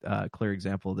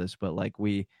example of this, but like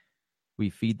we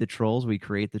feed the trolls, we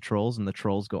create the trolls, and the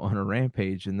trolls go on a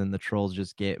rampage, and then the trolls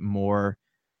just get more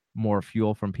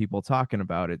fuel from people talking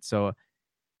about it. So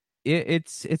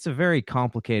it's a very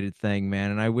complicated thing, man,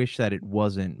 and I wish that it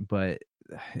wasn't, but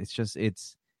it's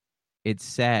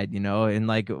sad, and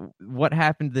like what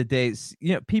happened to the days,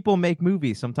 people make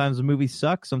movies. Sometimes the movies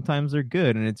suck, sometimes they're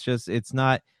good, and it's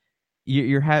not,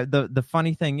 the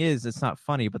funny thing is, it's not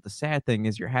funny, but the sad thing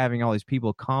is you're having all these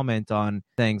people comment on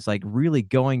things, like really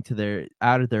going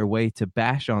out of their way to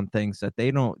bash on things that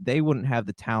they wouldn't have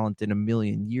the talent in a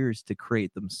million years to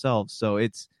create themselves. So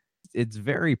it's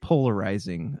very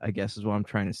polarizing, I guess is what I'm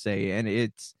trying to say.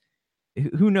 And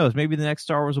who knows, maybe the next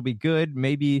Star Wars will be good.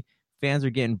 Maybe fans are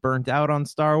getting burnt out on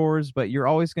Star Wars, but you're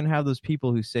always going to have those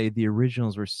people who say the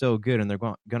originals were so good and they're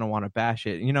going to want to bash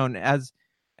it. And as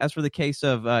for the case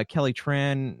of Kelly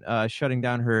Tran shutting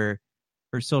down her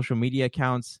social media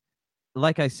accounts,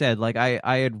 like I said, like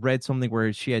I had read something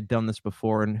where she had done this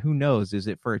before, and who knows? Is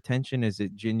it for attention? Is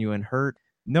it genuine hurt?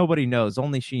 Nobody knows.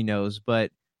 Only she knows.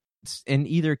 But in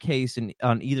either case, and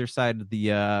on either side of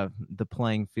the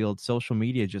playing field, social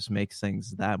media just makes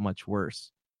things that much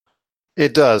worse.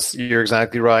 It does. You're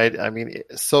exactly right. I mean,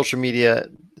 social media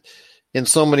in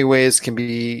so many ways can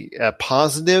be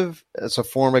positive as a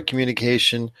form of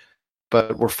communication,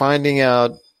 but we're finding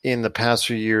out in the past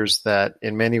few years that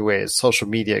in many ways, social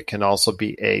media can also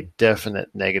be a definite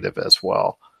negative as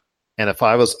well. And if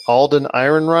I was Alden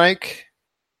Ehrenreich,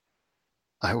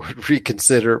 I would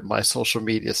reconsider my social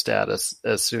media status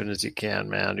as soon as you can,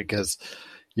 man, because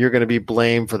you're going to be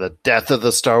blamed for the death of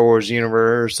the Star Wars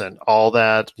universe and all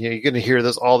that. You're going to hear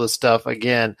all this stuff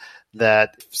again,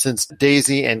 that since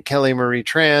Daisy and Kelly Marie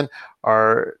Tran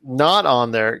are not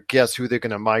on there, guess who they're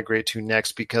going to migrate to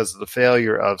next because of the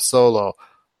failure of Solo.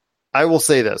 I will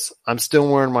say this. I'm still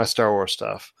wearing my Star Wars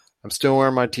stuff. I'm still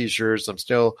wearing my t-shirts. I'm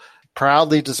still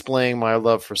proudly displaying my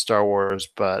love for Star Wars,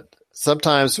 but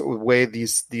sometimes the way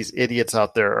these idiots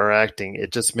out there are acting,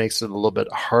 it just makes it a little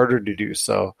bit harder to do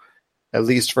so, at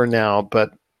least for now.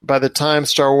 But by the time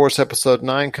Star Wars Episode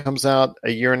 9 comes out,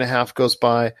 a year and a half goes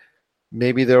by,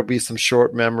 maybe there'll be some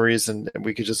short memories and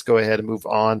we could just go ahead and move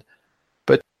on.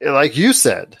 But like you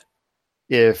said,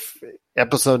 if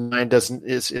Episode 9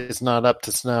 is not up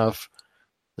to snuff,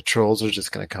 the trolls are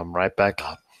just going to come right back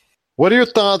up. What are your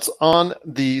thoughts on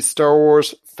the Star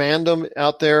Wars fandom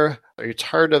out there? Are you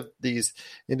tired of these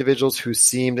individuals who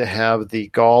seem to have the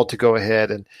gall to go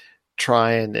ahead and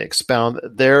try and expound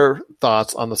their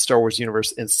thoughts on the Star Wars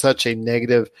universe in such a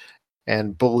negative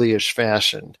and bullyish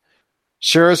fashion?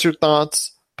 Share us your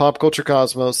thoughts.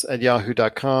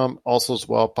 PopCultureCosmos@yahoo.com. Also as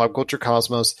well, Pop Culture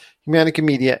Cosmos, Humanica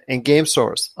Media, and Game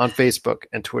Source on Facebook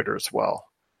and Twitter as well.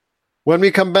 When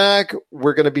we come back,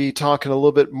 we're going to be talking a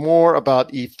little bit more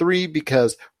about E3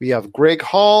 because we have Greg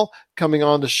Hall coming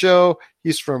on the show.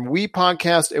 He's from We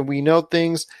Podcast and We Know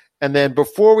Things. And then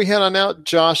before we head on out,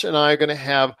 Josh and I are going to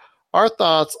have our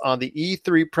thoughts on the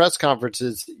E3 press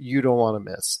conferences you don't want to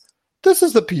miss. This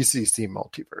is the PCC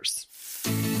Multiverse.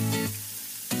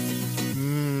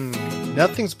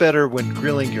 Nothing's better when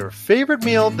grilling your favorite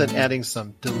meal than adding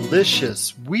some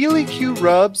delicious Wheelie Q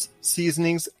rubs,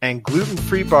 seasonings, and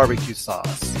gluten-free barbecue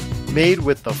sauce. Made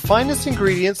with the finest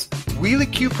ingredients,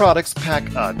 Wheelie Q products pack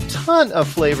a ton of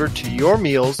flavor to your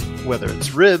meals, whether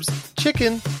it's ribs,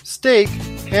 chicken, steak,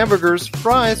 hamburgers,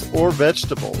 fries, or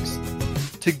vegetables.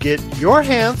 To get your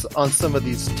hands on some of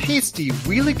these tasty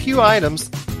Wheelie Q items,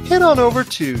 head on over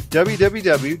to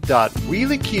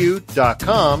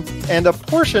www.wheelieq.com, and a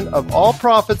portion of all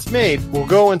profits made will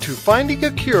go into finding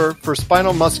a cure for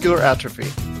spinal muscular atrophy.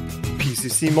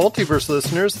 PCC Multiverse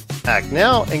listeners, act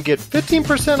now and get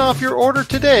 15% off your order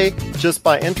today just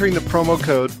by entering the promo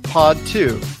code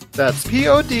POD2. That's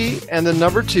POD and the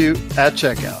number 2 at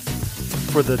checkout.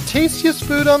 For the tastiest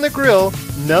food on the grill,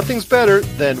 nothing's better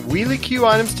than Wheelie Q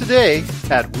items today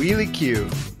at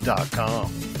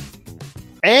wheelieq.com.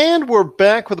 And we're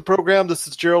back with the program. This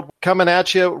is Gerald coming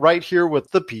at you right here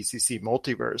with the PCC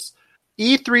Multiverse.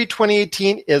 E3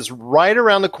 2018 is right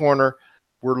around the corner.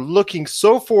 We're looking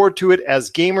so forward to it as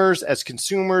gamers, as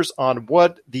consumers, on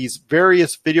what these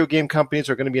various video game companies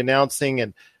are going to be announcing.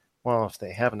 And, well, if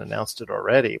they haven't announced it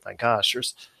already, my gosh,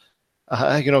 there's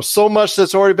so much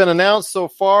that's already been announced so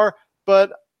far.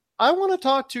 But I want to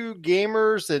talk to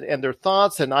gamers and their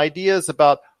thoughts and ideas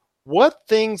about what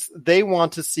things they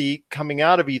want to see coming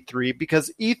out of E3,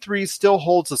 because E3 still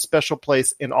holds a special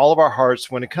place in all of our hearts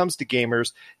when it comes to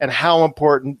gamers and how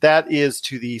important that is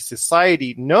to the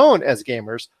society known as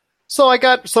gamers. So I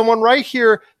got someone right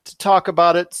here to talk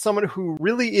about it, someone who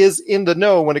really is in the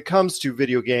know when it comes to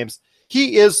video games.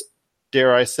 He is,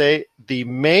 dare I say, the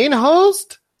main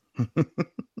host?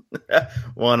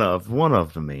 One of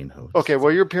the main hosts. Okay,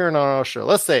 well, you're appearing on our show.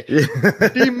 Let's say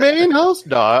the main host.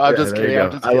 No, I'm just kidding.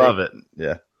 I love it.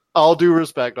 Yeah. All due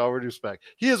respect.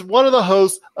 He is one of the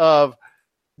hosts of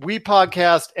We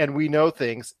Podcast and We Know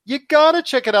Things. You got to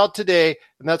check it out today,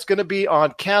 and that's going to be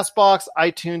on CastBox,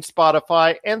 iTunes,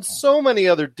 Spotify, and so many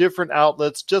other different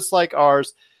outlets just like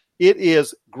ours. It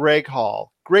is Greg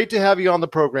Hall. Great to have you on the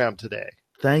program today.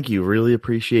 Thank you. Really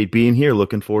appreciate being here.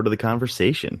 Looking forward to the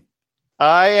conversation.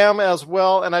 I am as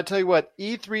well, and I tell you what,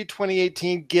 E3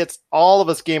 2018 gets all of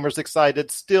us gamers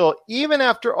excited still, even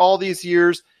after all these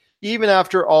years, even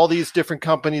after all these different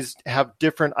companies have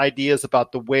different ideas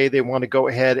about the way they want to go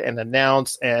ahead and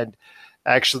announce and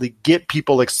actually get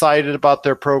people excited about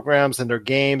their programs and their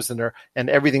games and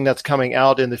everything that's coming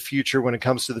out in the future when it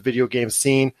comes to the video game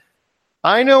scene.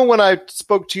 I know when I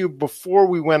spoke to you before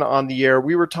we went on the air,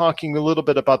 we were talking a little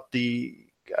bit about the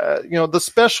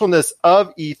specialness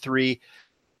of E3.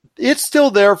 It's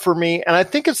still there for me, and I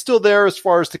think it's still there as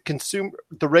far as the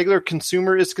regular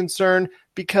consumer is concerned,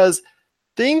 because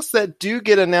things that do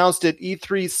get announced at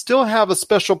E3 still have a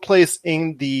special place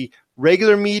in the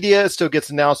regular media. It still gets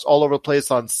announced all over the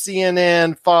place on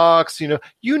CNN, Fox, you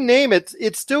name it.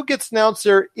 It still gets announced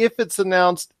there if it's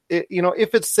announced,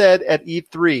 if it's said at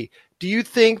E3. Do you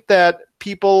think that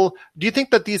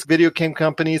these video game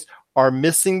companies are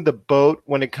missing the boat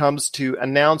when it comes to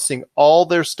announcing all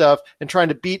their stuff and trying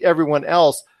to beat everyone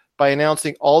else by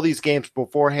announcing all these games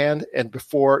beforehand and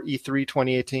before E3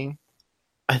 2018?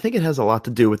 I think it has a lot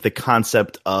to do with the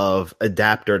concept of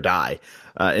adapt or die.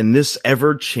 In this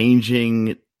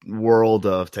ever-changing world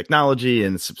of technology,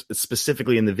 and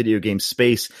specifically in the video game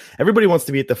space, everybody wants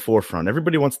to be at the forefront.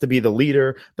 Everybody wants to be the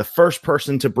leader, the first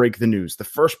person to break the news, the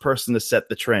first person to set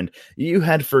the trend. You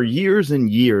had for years and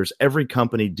years every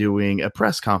company doing a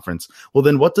press conference. Well,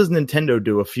 then what does Nintendo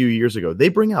do a few years ago? They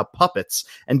bring out puppets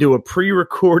and do a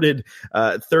pre-recorded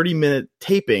 30-minute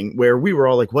taping where we were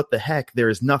all like, what the heck? There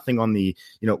is nothing on the,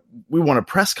 we want a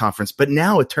press conference. But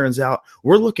now it turns out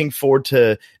we're looking forward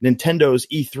to Nintendo's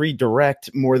E3 Direct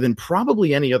more than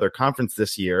probably any other conference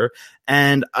this year.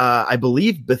 And I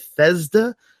believe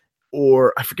Bethesda,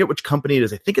 or I forget which company it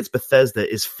is, I think it's Bethesda,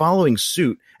 is following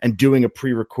suit and doing a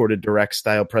pre-recorded direct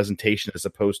style presentation as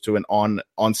opposed to an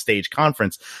on-stage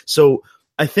conference. So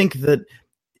I think that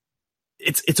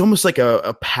it's almost like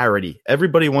a parody.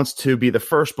 Everybody wants to be the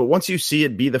first, but once you see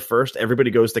it be the first,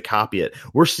 everybody goes to copy it.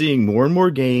 We're seeing more and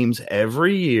more games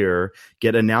every year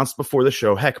get announced before the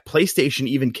show. Heck, PlayStation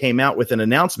even came out with an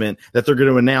announcement that they're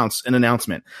going to announce an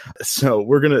announcement. So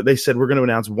they said we're going to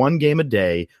announce one game a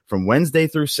day from Wednesday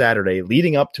through Saturday,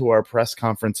 leading up to our press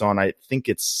conference on, I think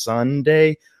it's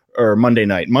Sunday or Monday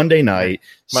night. Monday.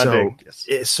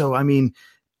 Yes. So I mean,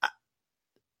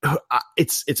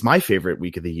 it's my favorite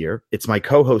week of the year. It's my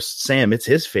co-host Sam. It's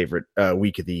his favorite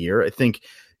week of the year. I think,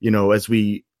 as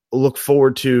we look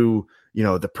forward to,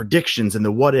 the predictions and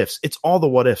the what ifs, it's all the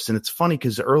what ifs. And it's funny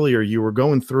because earlier you were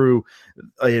going through,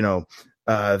 the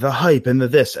hype and the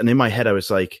this, and in my head I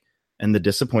was like, and the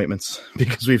disappointments,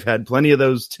 because we've had plenty of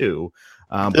those too.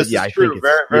 But yeah, I think it's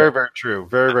very true.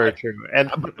 Very true.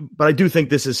 And but I do think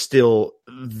this is still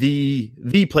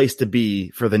the place to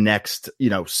be for the next,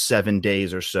 7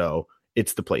 days or so.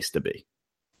 It's the place to be.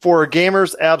 For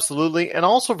gamers, absolutely. And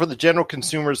also for the general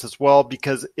consumers as well,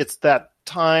 because it's that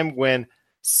time when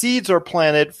seeds are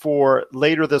planted for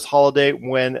later this holiday,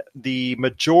 when the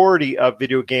majority of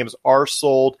video games are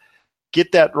sold.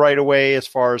 Get that right away as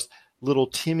far as little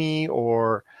Timmy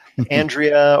or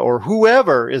Andrea or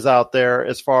whoever is out there,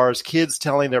 as far as kids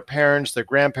telling their parents, their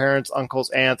grandparents, uncles,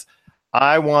 aunts,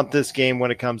 I want this game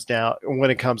when it comes out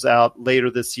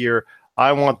later this year.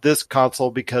 I want this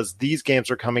console because these games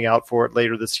are coming out for it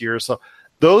later this year. So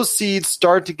those seeds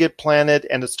start to get planted,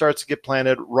 and it starts to get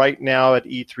planted right now at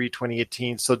E3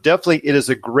 2018. So definitely it is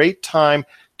a great time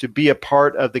to be a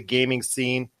part of the gaming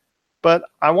scene. But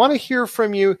I want to hear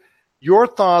from you your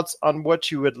thoughts on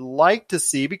what you would like to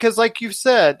see, because like you've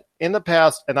said in the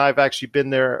past, and I've actually been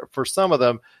there for some of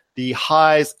them, the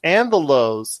highs and the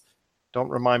lows. Don't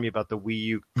remind me about the Wii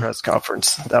U press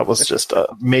conference. That was just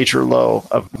a major low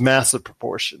of massive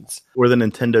proportions. Or the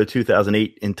Nintendo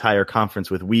 2008 entire conference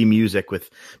with Wii Music, with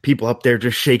people up there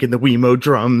just shaking the Wiimote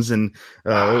drums, and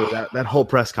that whole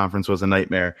press conference was a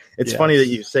nightmare. It's funny that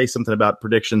you say something about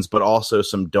predictions, but also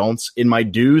some don'ts. In my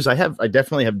do's, I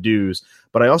definitely have do's,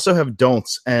 but I also have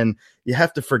don'ts, and you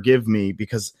have to forgive me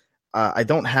because I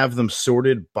don't have them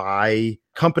sorted by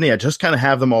company. I just kind of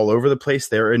have them all over the place.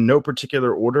 They're in no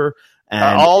particular order.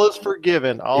 And all is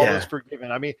forgiven. All is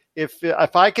forgiven. I mean, if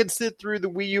I could sit through the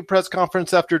Wii U press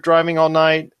conference after driving all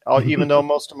night, even though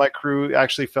most of my crew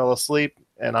actually fell asleep,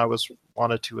 and I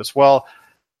wanted to as well,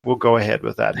 we'll go ahead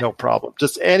with that. No problem.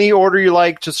 Just any order you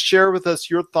like. Just share with us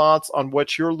your thoughts on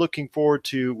what you're looking forward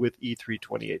to with E3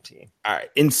 2018. All right.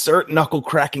 Insert knuckle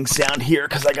cracking sound here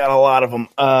because I got a lot of them.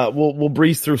 We'll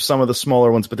breeze through some of the smaller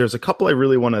ones, but there's a couple I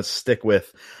really want to stick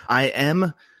with. I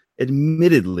am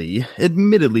admittedly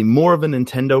more of a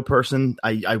Nintendo person.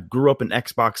 I grew up an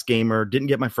Xbox gamer, didn't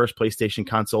get my first PlayStation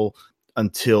console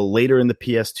until later in the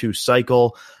PS2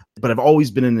 cycle, but I've always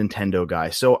been a Nintendo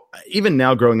guy. So even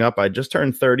now growing up, I just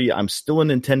turned 30. I'm still a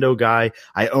Nintendo guy.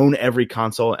 I own every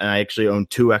console, and I actually own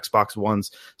 2 Xbox Ones.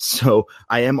 So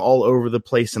I am all over the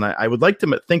place, and I would like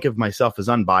to think of myself as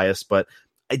unbiased, but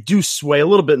I do sway a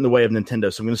little bit in the way of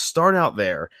Nintendo. So I'm going to start out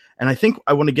there. And I think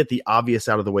I want to get the obvious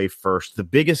out of the way first. The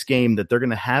biggest game that they're going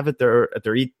to have at their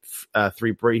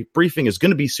E3 briefing is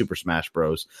going to be Super Smash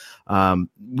Bros.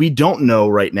 We don't know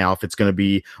right now if it's going to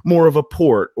be more of a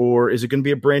port or is it going to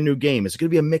be a brand new game? Is it going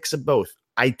to be a mix of both?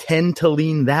 I tend to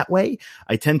lean that way.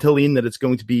 I tend to lean that it's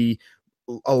going to be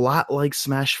a lot like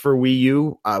Smash for Wii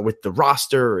U with the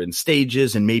roster and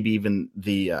stages and maybe even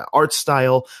the art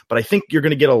style. But I think you're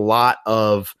going to get a lot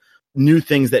of new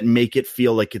things that make it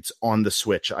feel like it's on the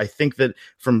Switch. I think that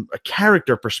from a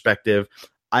character perspective,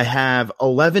 I have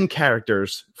 11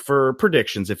 characters for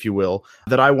predictions, if you will,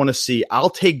 that I want to see. I'll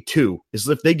take 2. Is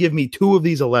if they give me 2 of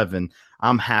these 11,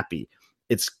 I'm happy.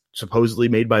 It's supposedly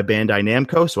made by Bandai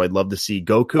Namco, so I'd love to see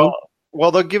Goku.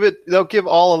 Well, they'll give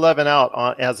all 11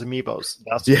 out as amiibos.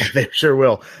 They sure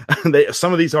will.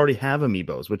 Some of these already have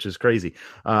amiibos, which is crazy.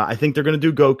 I think they're going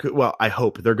to do Goku. Well, I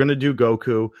hope they're going to do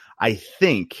Goku. I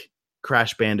think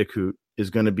Crash Bandicoot is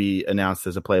going to be announced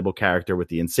as a playable character with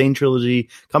the Insane Trilogy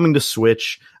coming to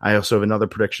Switch. I also have another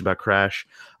prediction about Crash.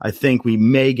 I think we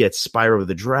may get Spyro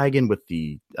the Dragon with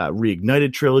the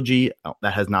Reignited Trilogy.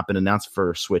 That has not been announced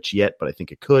for Switch yet, but I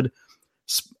think it could.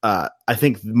 I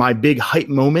think my big hype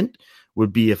moment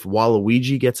would be if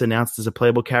Waluigi gets announced as a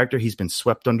playable character. He's been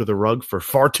swept under the rug for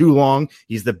far too long.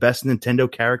 He's the best Nintendo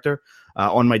character.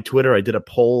 On my Twitter, I did a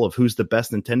poll of who's the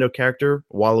best Nintendo character,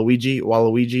 Waluigi,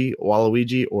 or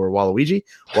Waluigi.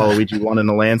 Waluigi won in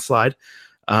a landslide.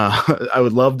 I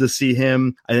would love to see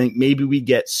him. I think maybe we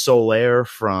get Solaire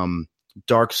from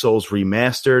Dark Souls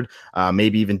Remastered,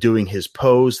 maybe even doing his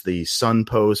pose, the sun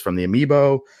pose from the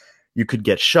amiibo. You could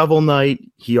get Shovel Knight.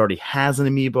 He already has an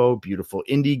amiibo. Beautiful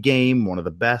indie game, one of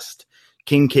the best.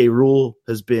 King K. Rool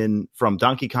from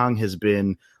Donkey Kong has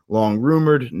been long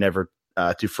rumored, never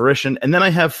to fruition. And then I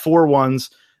have 4 ones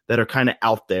that are kind of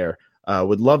out there.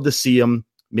 Would love to see them.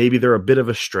 Maybe they're a bit of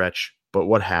a stretch, but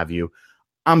what have you.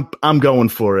 I'm going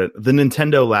for it. The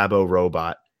Nintendo Labo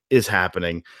robot is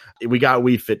happening. We got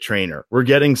Wii Fit Trainer. We're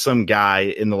getting some guy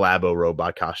in the Labo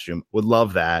robot costume. Would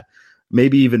love that.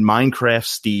 Maybe even Minecraft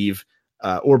Steve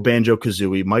or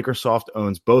Banjo-Kazooie. Microsoft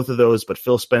owns both of those, but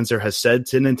Phil Spencer has said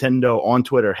to Nintendo on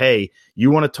Twitter, hey, you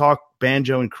want to talk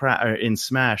Banjo in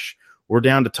Smash? We're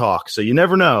down to talk. So you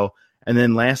never know. And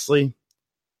then lastly,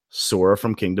 Sora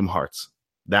from Kingdom Hearts.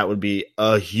 That would be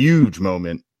a huge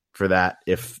moment for that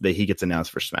if he gets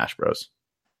announced for Smash Bros.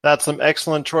 That's some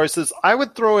excellent choices. I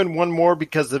would throw in one more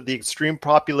because of the extreme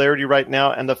popularity right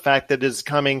now and the fact that it is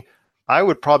coming, I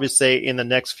would probably say, in the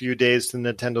next few days to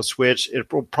Nintendo Switch.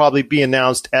 It will probably be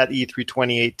announced at E3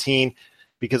 2018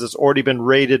 because it's already been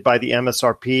rated by the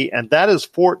MSRP, and that is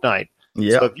Fortnite.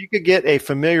 Yep. So if you could get a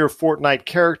familiar Fortnite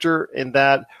character in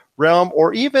that realm,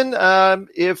 or even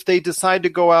if they decide to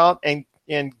go out and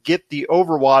get the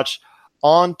Overwatch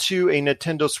onto a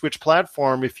Nintendo Switch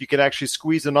platform, if you could actually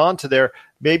squeeze it onto there,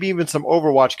 maybe even some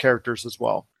Overwatch characters as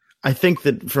well. I think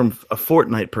that from a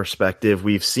Fortnite perspective,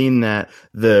 we've seen that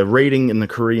the rating in the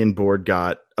Korean board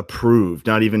got approved,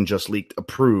 not even just leaked,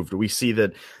 approved. We see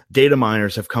that data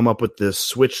miners have come up with the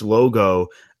Switch logo,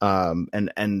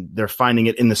 and they're finding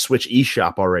it in the Switch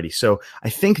eShop already. So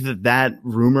I think that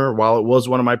rumor, while it was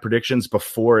one of my predictions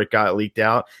before it got leaked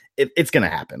out, it's going to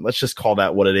happen. Let's just call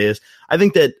that what it is. I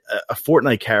think that a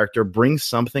Fortnite character brings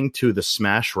something to the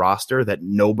Smash roster that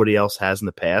nobody else has in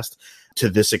the past to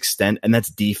this extent, and that's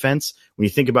defense. When you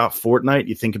think about Fortnite,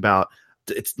 you think about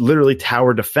it's literally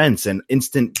tower defense and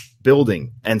instant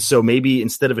building. And so maybe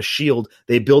instead of a shield,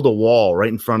 they build a wall right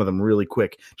in front of them really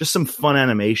quick. Just some fun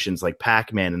animations like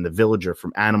Pac-Man and the Villager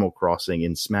from Animal Crossing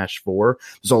in Smash 4.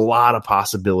 There's a lot of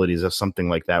possibilities of something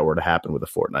like that were to happen with a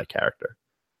Fortnite character.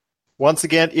 Once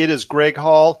again, it is Greg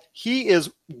Hall. He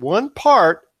is one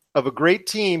part of a great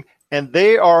team, and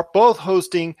they are both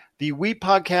hosting the We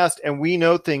Podcast and We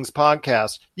Know Things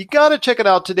podcast. You got to check it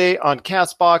out today on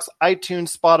CastBox,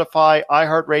 iTunes, Spotify,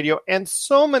 iHeartRadio, and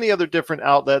so many other different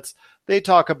outlets. They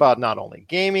talk about not only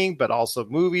gaming, but also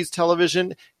movies,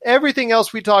 television, everything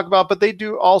else we talk about, but they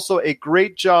do also a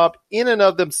great job in and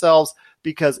of themselves,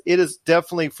 because it is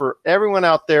definitely for everyone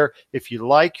out there. If you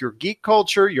like your geek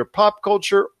culture, your pop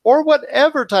culture, or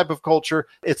whatever type of culture,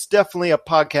 it's definitely a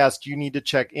podcast you need to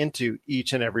check into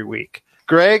each and every week.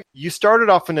 Greg, you started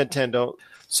off with Nintendo,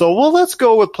 so let's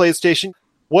go with PlayStation.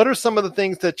 What are some of the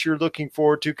things that you're looking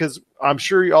forward to? Because I'm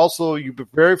sure you're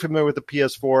very familiar with the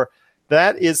PS4.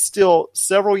 That is still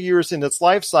several years in its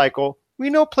life cycle. We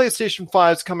know PlayStation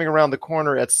 5 is coming around the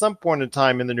corner at some point in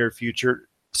time in the near future.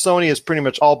 Sony has pretty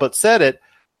much all but said it.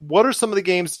 What are some of the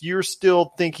games you're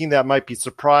still thinking that might be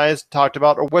surprised, talked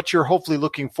about, or what you're hopefully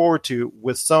looking forward to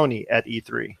with Sony at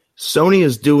E3? Sony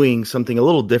is doing something a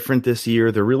little different this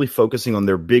year. They're really focusing on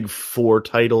their big 4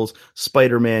 titles: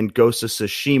 Spider-Man, Ghost of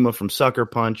Tsushima from Sucker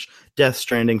Punch, Death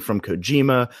Stranding from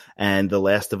Kojima, and The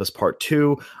Last of Us Part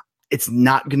 2. It's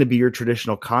not going to be your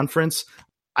traditional conference.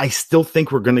 I still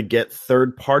think we're going to get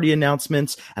third-party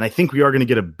announcements, and I think we are going to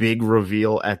get a big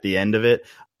reveal at the end of it.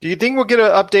 Do you think we'll get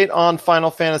an update on Final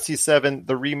Fantasy VII,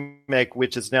 the remake,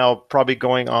 which is now probably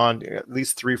going on at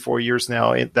least 3-4 years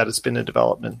now that it's been in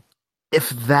development?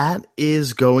 If that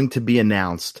is going to be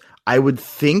announced, I would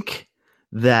think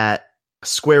that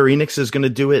Square Enix is going to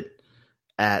do it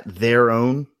at their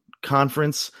own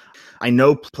conference. I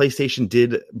know PlayStation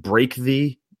did break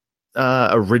the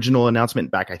original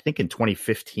announcement back, I think in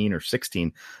 2015 or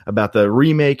 16 about the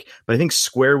remake, but I think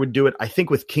Square would do it. I think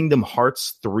with Kingdom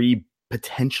Hearts 3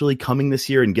 potentially coming this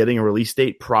year and getting a release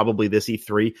date, probably this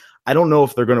E3. I don't know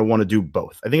if they're going to want to do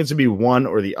both. I think it's going to be one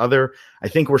or the other. I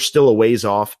think we're still a ways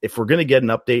off. If we're going to get an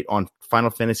update on Final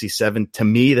Fantasy VII, to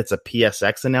me, that's a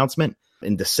PSX announcement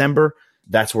in December.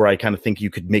 That's where I kind of think you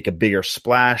could make a bigger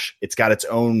splash. It's got its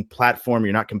own platform.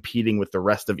 You're not competing with the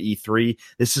rest of E3.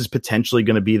 This is potentially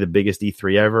going to be the biggest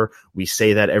E3 ever. We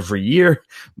say that every year,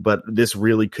 but this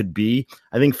really could be.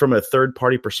 I think from a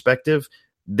third-party perspective,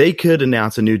 they could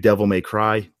announce a new Devil May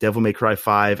Cry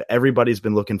 5. Everybody's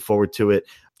been looking forward to it.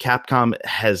 Capcom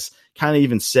has kind of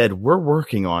even said, we're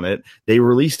working on it. They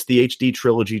released the HD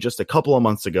trilogy just a couple of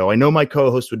months ago. I know my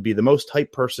co-host would be the most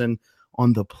hyped person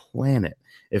on the planet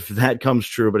if that comes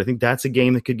true, but I think that's a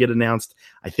game that could get announced.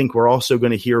 I think we're also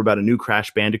going to hear about a new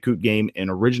Crash Bandicoot game, an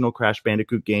original Crash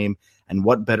Bandicoot game, and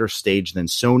what better stage than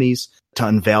Sony's to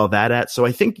unveil that at. So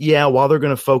I think, while they're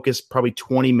going to focus probably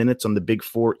 20 minutes on the big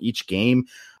 4 each game,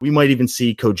 we might even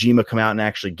see Kojima come out and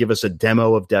actually give us a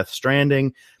demo of Death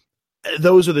Stranding.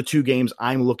 Those are the 2 games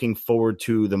I'm looking forward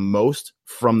to the most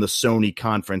from the Sony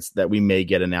conference that we may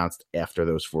get announced after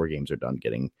those 4 games are done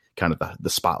getting kind of the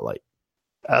spotlight.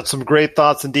 That's some great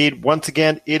thoughts indeed. Once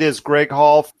again, it is Greg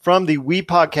Hall from the We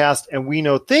Podcast and We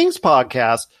Know Things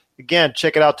podcast. Again,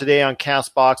 check it out today on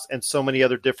CastBox and so many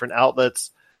other different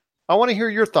outlets. I want to hear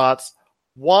your thoughts.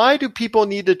 Why do people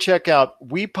need to check out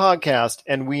We Podcast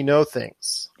and We Know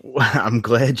Things? I'm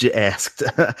glad you asked.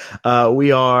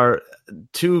 We are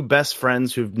 2 best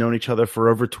friends who've known each other for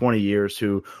over 20 years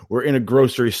who were in a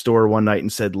grocery store one night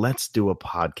and said, let's do a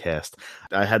podcast.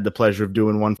 I had the pleasure of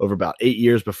doing one over about 8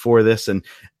 years before this,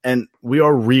 and we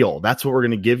are real. That's what we're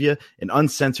going to give you, an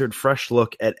uncensored, fresh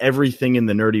look at everything in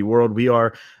the nerdy world. We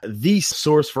are the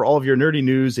source for all of your nerdy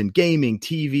news in gaming,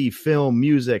 TV, film,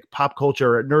 music, pop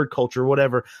culture, nerd culture,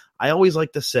 whatever. I always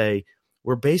like to say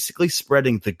we're basically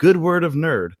spreading the good word of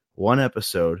nerd one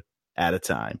episode at a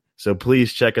time. So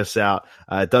please check us out.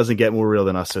 It doesn't get more real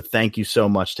than us. So thank you so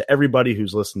much to everybody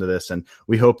who's listened to this, and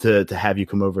we hope to have you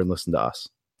come over and listen to us.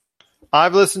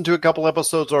 I've listened to a couple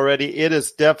episodes already. It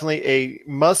is definitely a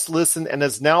must listen and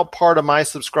is now part of my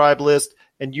subscribe list.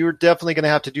 And you're definitely going to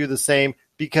have to do the same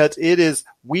because it is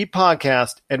We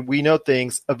Podcast and We Know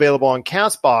Things, available on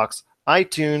CastBox,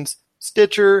 iTunes,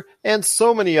 Stitcher, and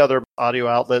so many other audio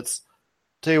outlets.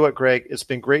 Tell you what, Greg, it's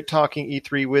been great talking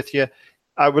E3 with you.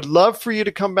 I would love for you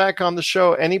to come back on the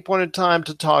show any point in time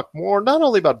to talk more, not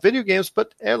only about video games,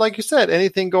 but like you said,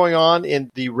 anything going on in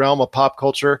the realm of pop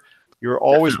culture. You're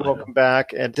always welcome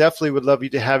back, and definitely would love you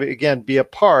to have it again, be a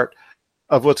part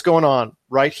of what's going on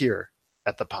right here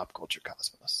at the Pop Culture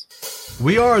Cosmos.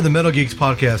 We are the Metal Geeks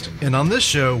Podcast, and on this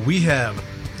show we have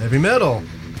heavy metal,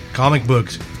 comic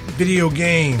books, video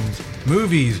games,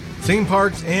 movies, theme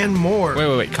parks, and more.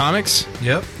 Wait. Comics?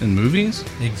 Yep. And movies?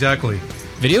 Exactly.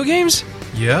 Video games?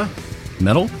 Yeah.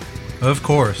 Metal? Of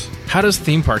course. How does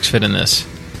theme parks fit in this?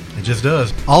 It just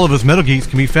does. All of us Metal Geeks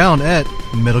can be found at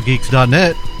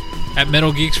MetalGeeks.net. At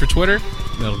Metal Geeks for Twitter?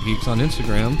 Metal Geeks on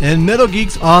Instagram. And Metal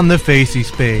Geeks on the Facey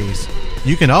Space.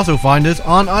 You can also find us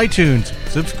on iTunes.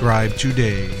 Subscribe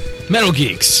today. Metal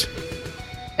Geeks.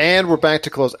 And we're back to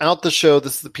close out the show.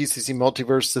 This is the PCC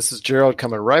Multiverse. This is Gerald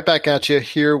coming right back at you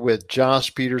here with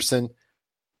Josh Peterson.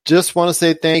 Just want to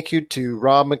say thank you to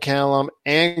Rob McCallum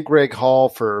and Greg Hall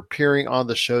for appearing on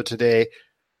the show today.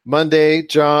 Monday,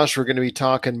 Josh, we're going to be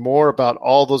talking more about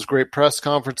all those great press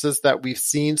conferences that we've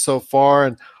seen so far,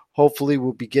 and hopefully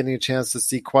we'll be getting a chance to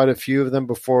see quite a few of them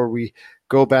before we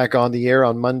go back on the air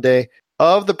on Monday.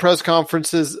 Of the press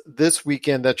conferences this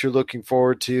weekend that you're looking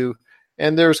forward to,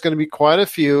 and there's going to be quite a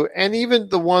few, and even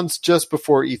the ones just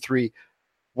before E3,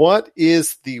 what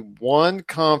is the one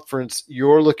conference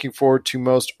you're looking forward to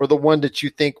most, or the one that you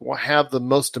think will have the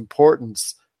most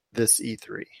importance this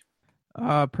E3?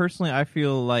 Personally, I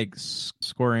feel like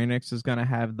Square Enix is going to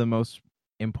have the most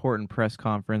important press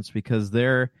conference because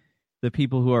they're the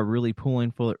people who are really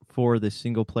pulling for the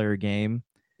single player game.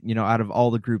 You know, out of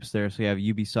all the groups there, so you have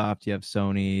Ubisoft, you have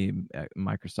Sony,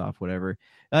 Microsoft, whatever.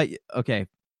 Okay,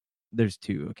 there's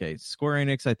two. Okay, Square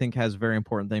Enix, I think, has a very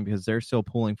important thing because they're still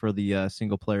pulling for the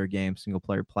single player game, single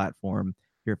player platform.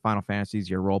 Your Final Fantasies,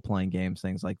 your role playing games,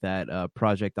 things like that.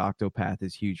 Project Octopath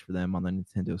is huge for them on the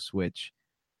Nintendo Switch.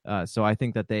 So I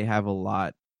think that they have a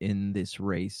lot in this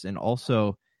race, and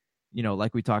also, you know,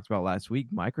 like we talked about last week,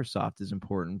 Microsoft is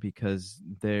important because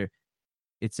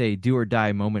it's a do or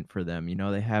die moment for them. You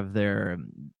know, they have their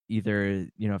either,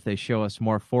 you know, if they show us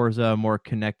more Forza, more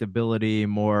connectability,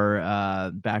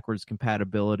 more backwards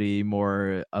compatibility,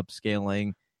 more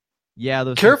upscaling. Yeah,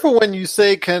 those careful when you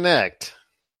say connect.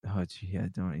 Oh, gee,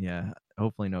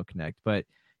 hopefully no connect. But,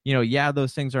 you know, yeah,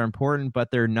 those things are important, but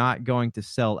they're not going to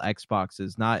sell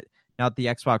Xboxes. Not the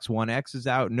Xbox One X is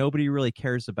out. Nobody really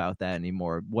cares about that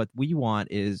anymore. What we want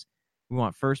is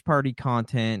first party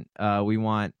content. We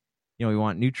want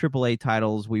new AAA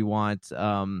titles. We want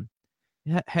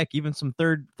heck, even some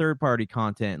third party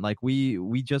content. Like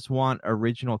we just want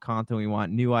original content. We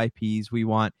want new IPs.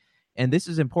 And this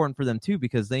is important for them too,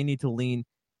 because they need to lean.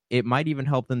 It might even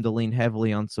help them to lean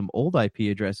heavily on some old IP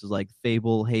addresses like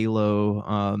Fable,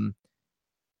 Halo.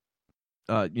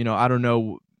 You know, I don't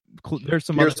know. There's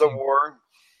some Gears of War.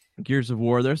 Gears of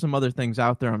War. There's some other things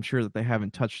out there I'm sure that they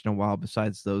haven't touched in a while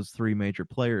besides those three major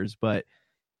players, but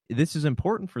this is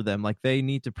important for them. Like, they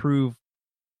need to prove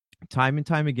time and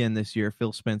time again this year.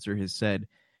 Phil Spencer has said,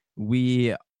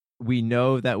 we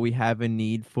know that we have a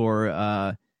need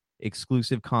for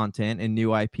exclusive content and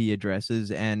new IP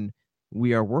addresses, and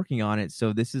we are working on it.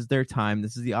 So this is their time.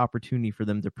 This is the opportunity for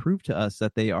them to prove to us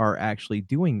that they are actually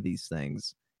doing these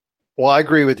things. Well, I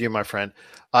agree with you, my friend.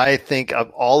 I think of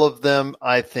all of them,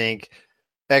 I think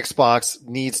Xbox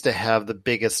needs to have the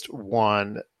biggest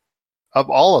one of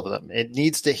all of them. It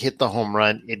needs to hit the home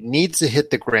run. It needs to hit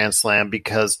the grand slam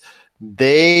because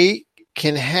they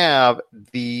can have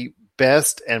the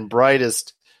best and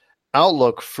brightest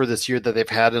outlook for this year that they've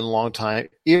had in a long time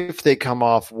if they come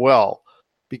off well.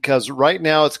 Because right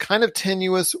now it's kind of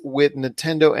tenuous with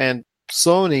Nintendo and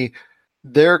Sony.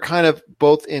 They're kind of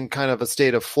both in kind of a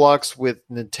state of flux, with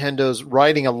Nintendo's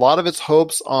riding a lot of its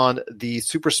hopes on the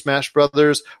Super Smash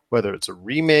Brothers, whether it's a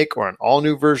remake or an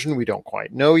all-new version, we don't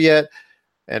quite know yet.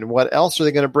 And what else are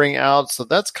they going to bring out? So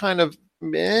that's kind of,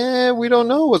 we don't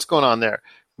know what's going on there.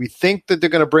 We think that they're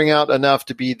going to bring out enough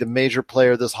to be the major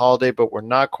player this holiday, but we're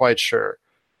not quite sure.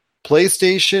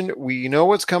 PlayStation, we know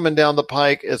what's coming down the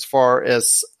pike as far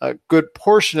as a good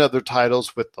portion of their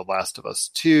titles, with The Last of Us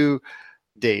 2,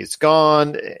 Days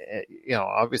Gone, you know,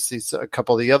 obviously a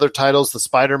couple of the other titles, the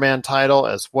Spider-Man title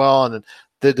as well, and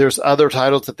then there's other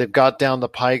titles that they've got down the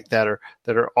pike that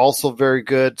are also very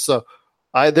good. So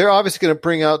they're obviously going to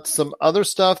bring out some other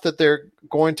stuff that they're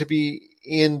going to be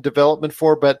in development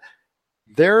for, but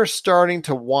they're starting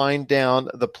to wind down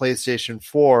the PlayStation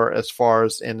 4 as far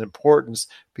as in importance,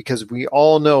 because we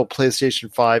all know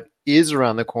PlayStation 5 is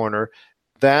around the corner.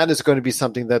 That is going to be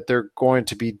something that they're going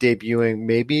to be debuting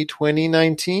maybe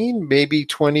 2019, maybe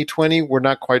 2020. We're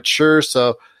not quite sure.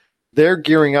 So they're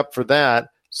gearing up for that.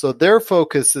 So their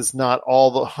focus is not all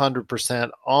the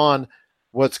 100% on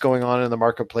what's going on in the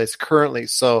marketplace currently.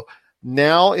 So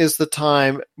now is the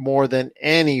time more than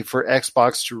any for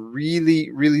Xbox to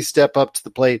really, really step up to the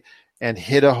plate and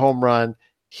hit a home run,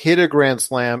 hit a grand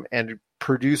slam, and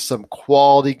produce some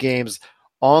quality games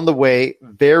on the way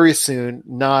very soon,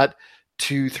 not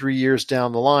 2-3 years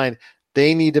down the line.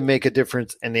 They need to make a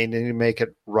difference, and they need to make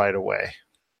it right away.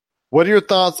 What are your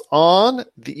thoughts on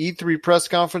the E3 press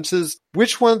conferences?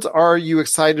 Which ones are you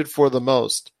excited for the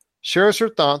most? Share us your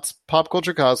thoughts,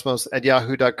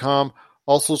 popculturecosmos@yahoo.com.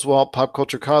 Also as well, Pop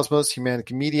Culture Cosmos,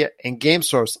 Humanity Media, and Game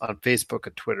Source on Facebook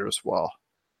and Twitter as well.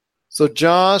 So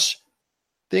Josh, I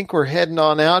think we're heading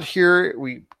on out here.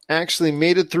 We actually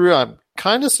made it through. I'm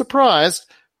kind of surprised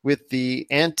with the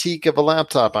antique of a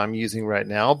laptop I'm using right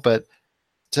now, but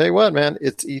tell you what, man,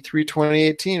 it's E3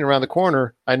 2018 around the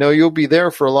corner. I know you'll be there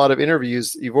for a lot of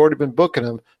interviews. You've already been booking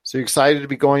them. So you're excited to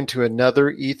be going to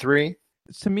another E3?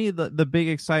 To me, the big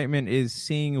excitement is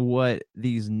seeing what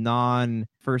these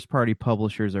non-first party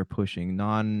publishers are pushing,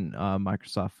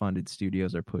 non-Microsoft funded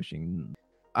studios are pushing.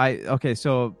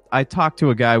 So we talked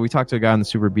to a guy on the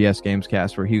Super BS Games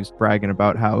Cast where he was bragging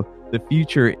about how the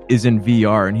future is in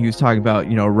VR, and he was talking about,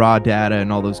 you know, raw data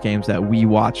and all those games that we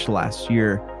watched last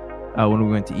year when we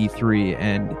went to E3,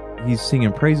 and he's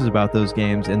singing praises about those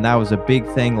games, and that was a big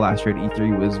thing last year at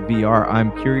E3 was VR.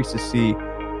 I'm curious to see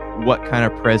what kind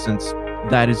of presence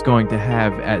that is going to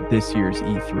have at this year's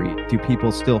E3. Do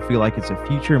people still feel like it's a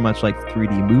future, much like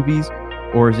 3D movies,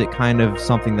 or is it kind of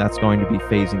something that's going to be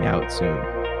phasing out soon?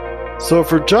 So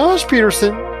for Josh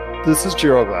Peterson, this is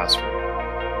Gerald Glassford.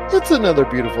 It's another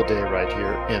beautiful day right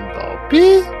here in the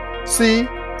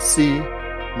BCC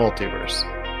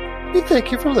Multiverse. We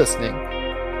thank you for listening,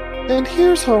 and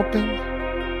here's hoping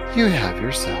you have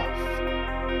yourself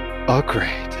a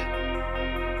great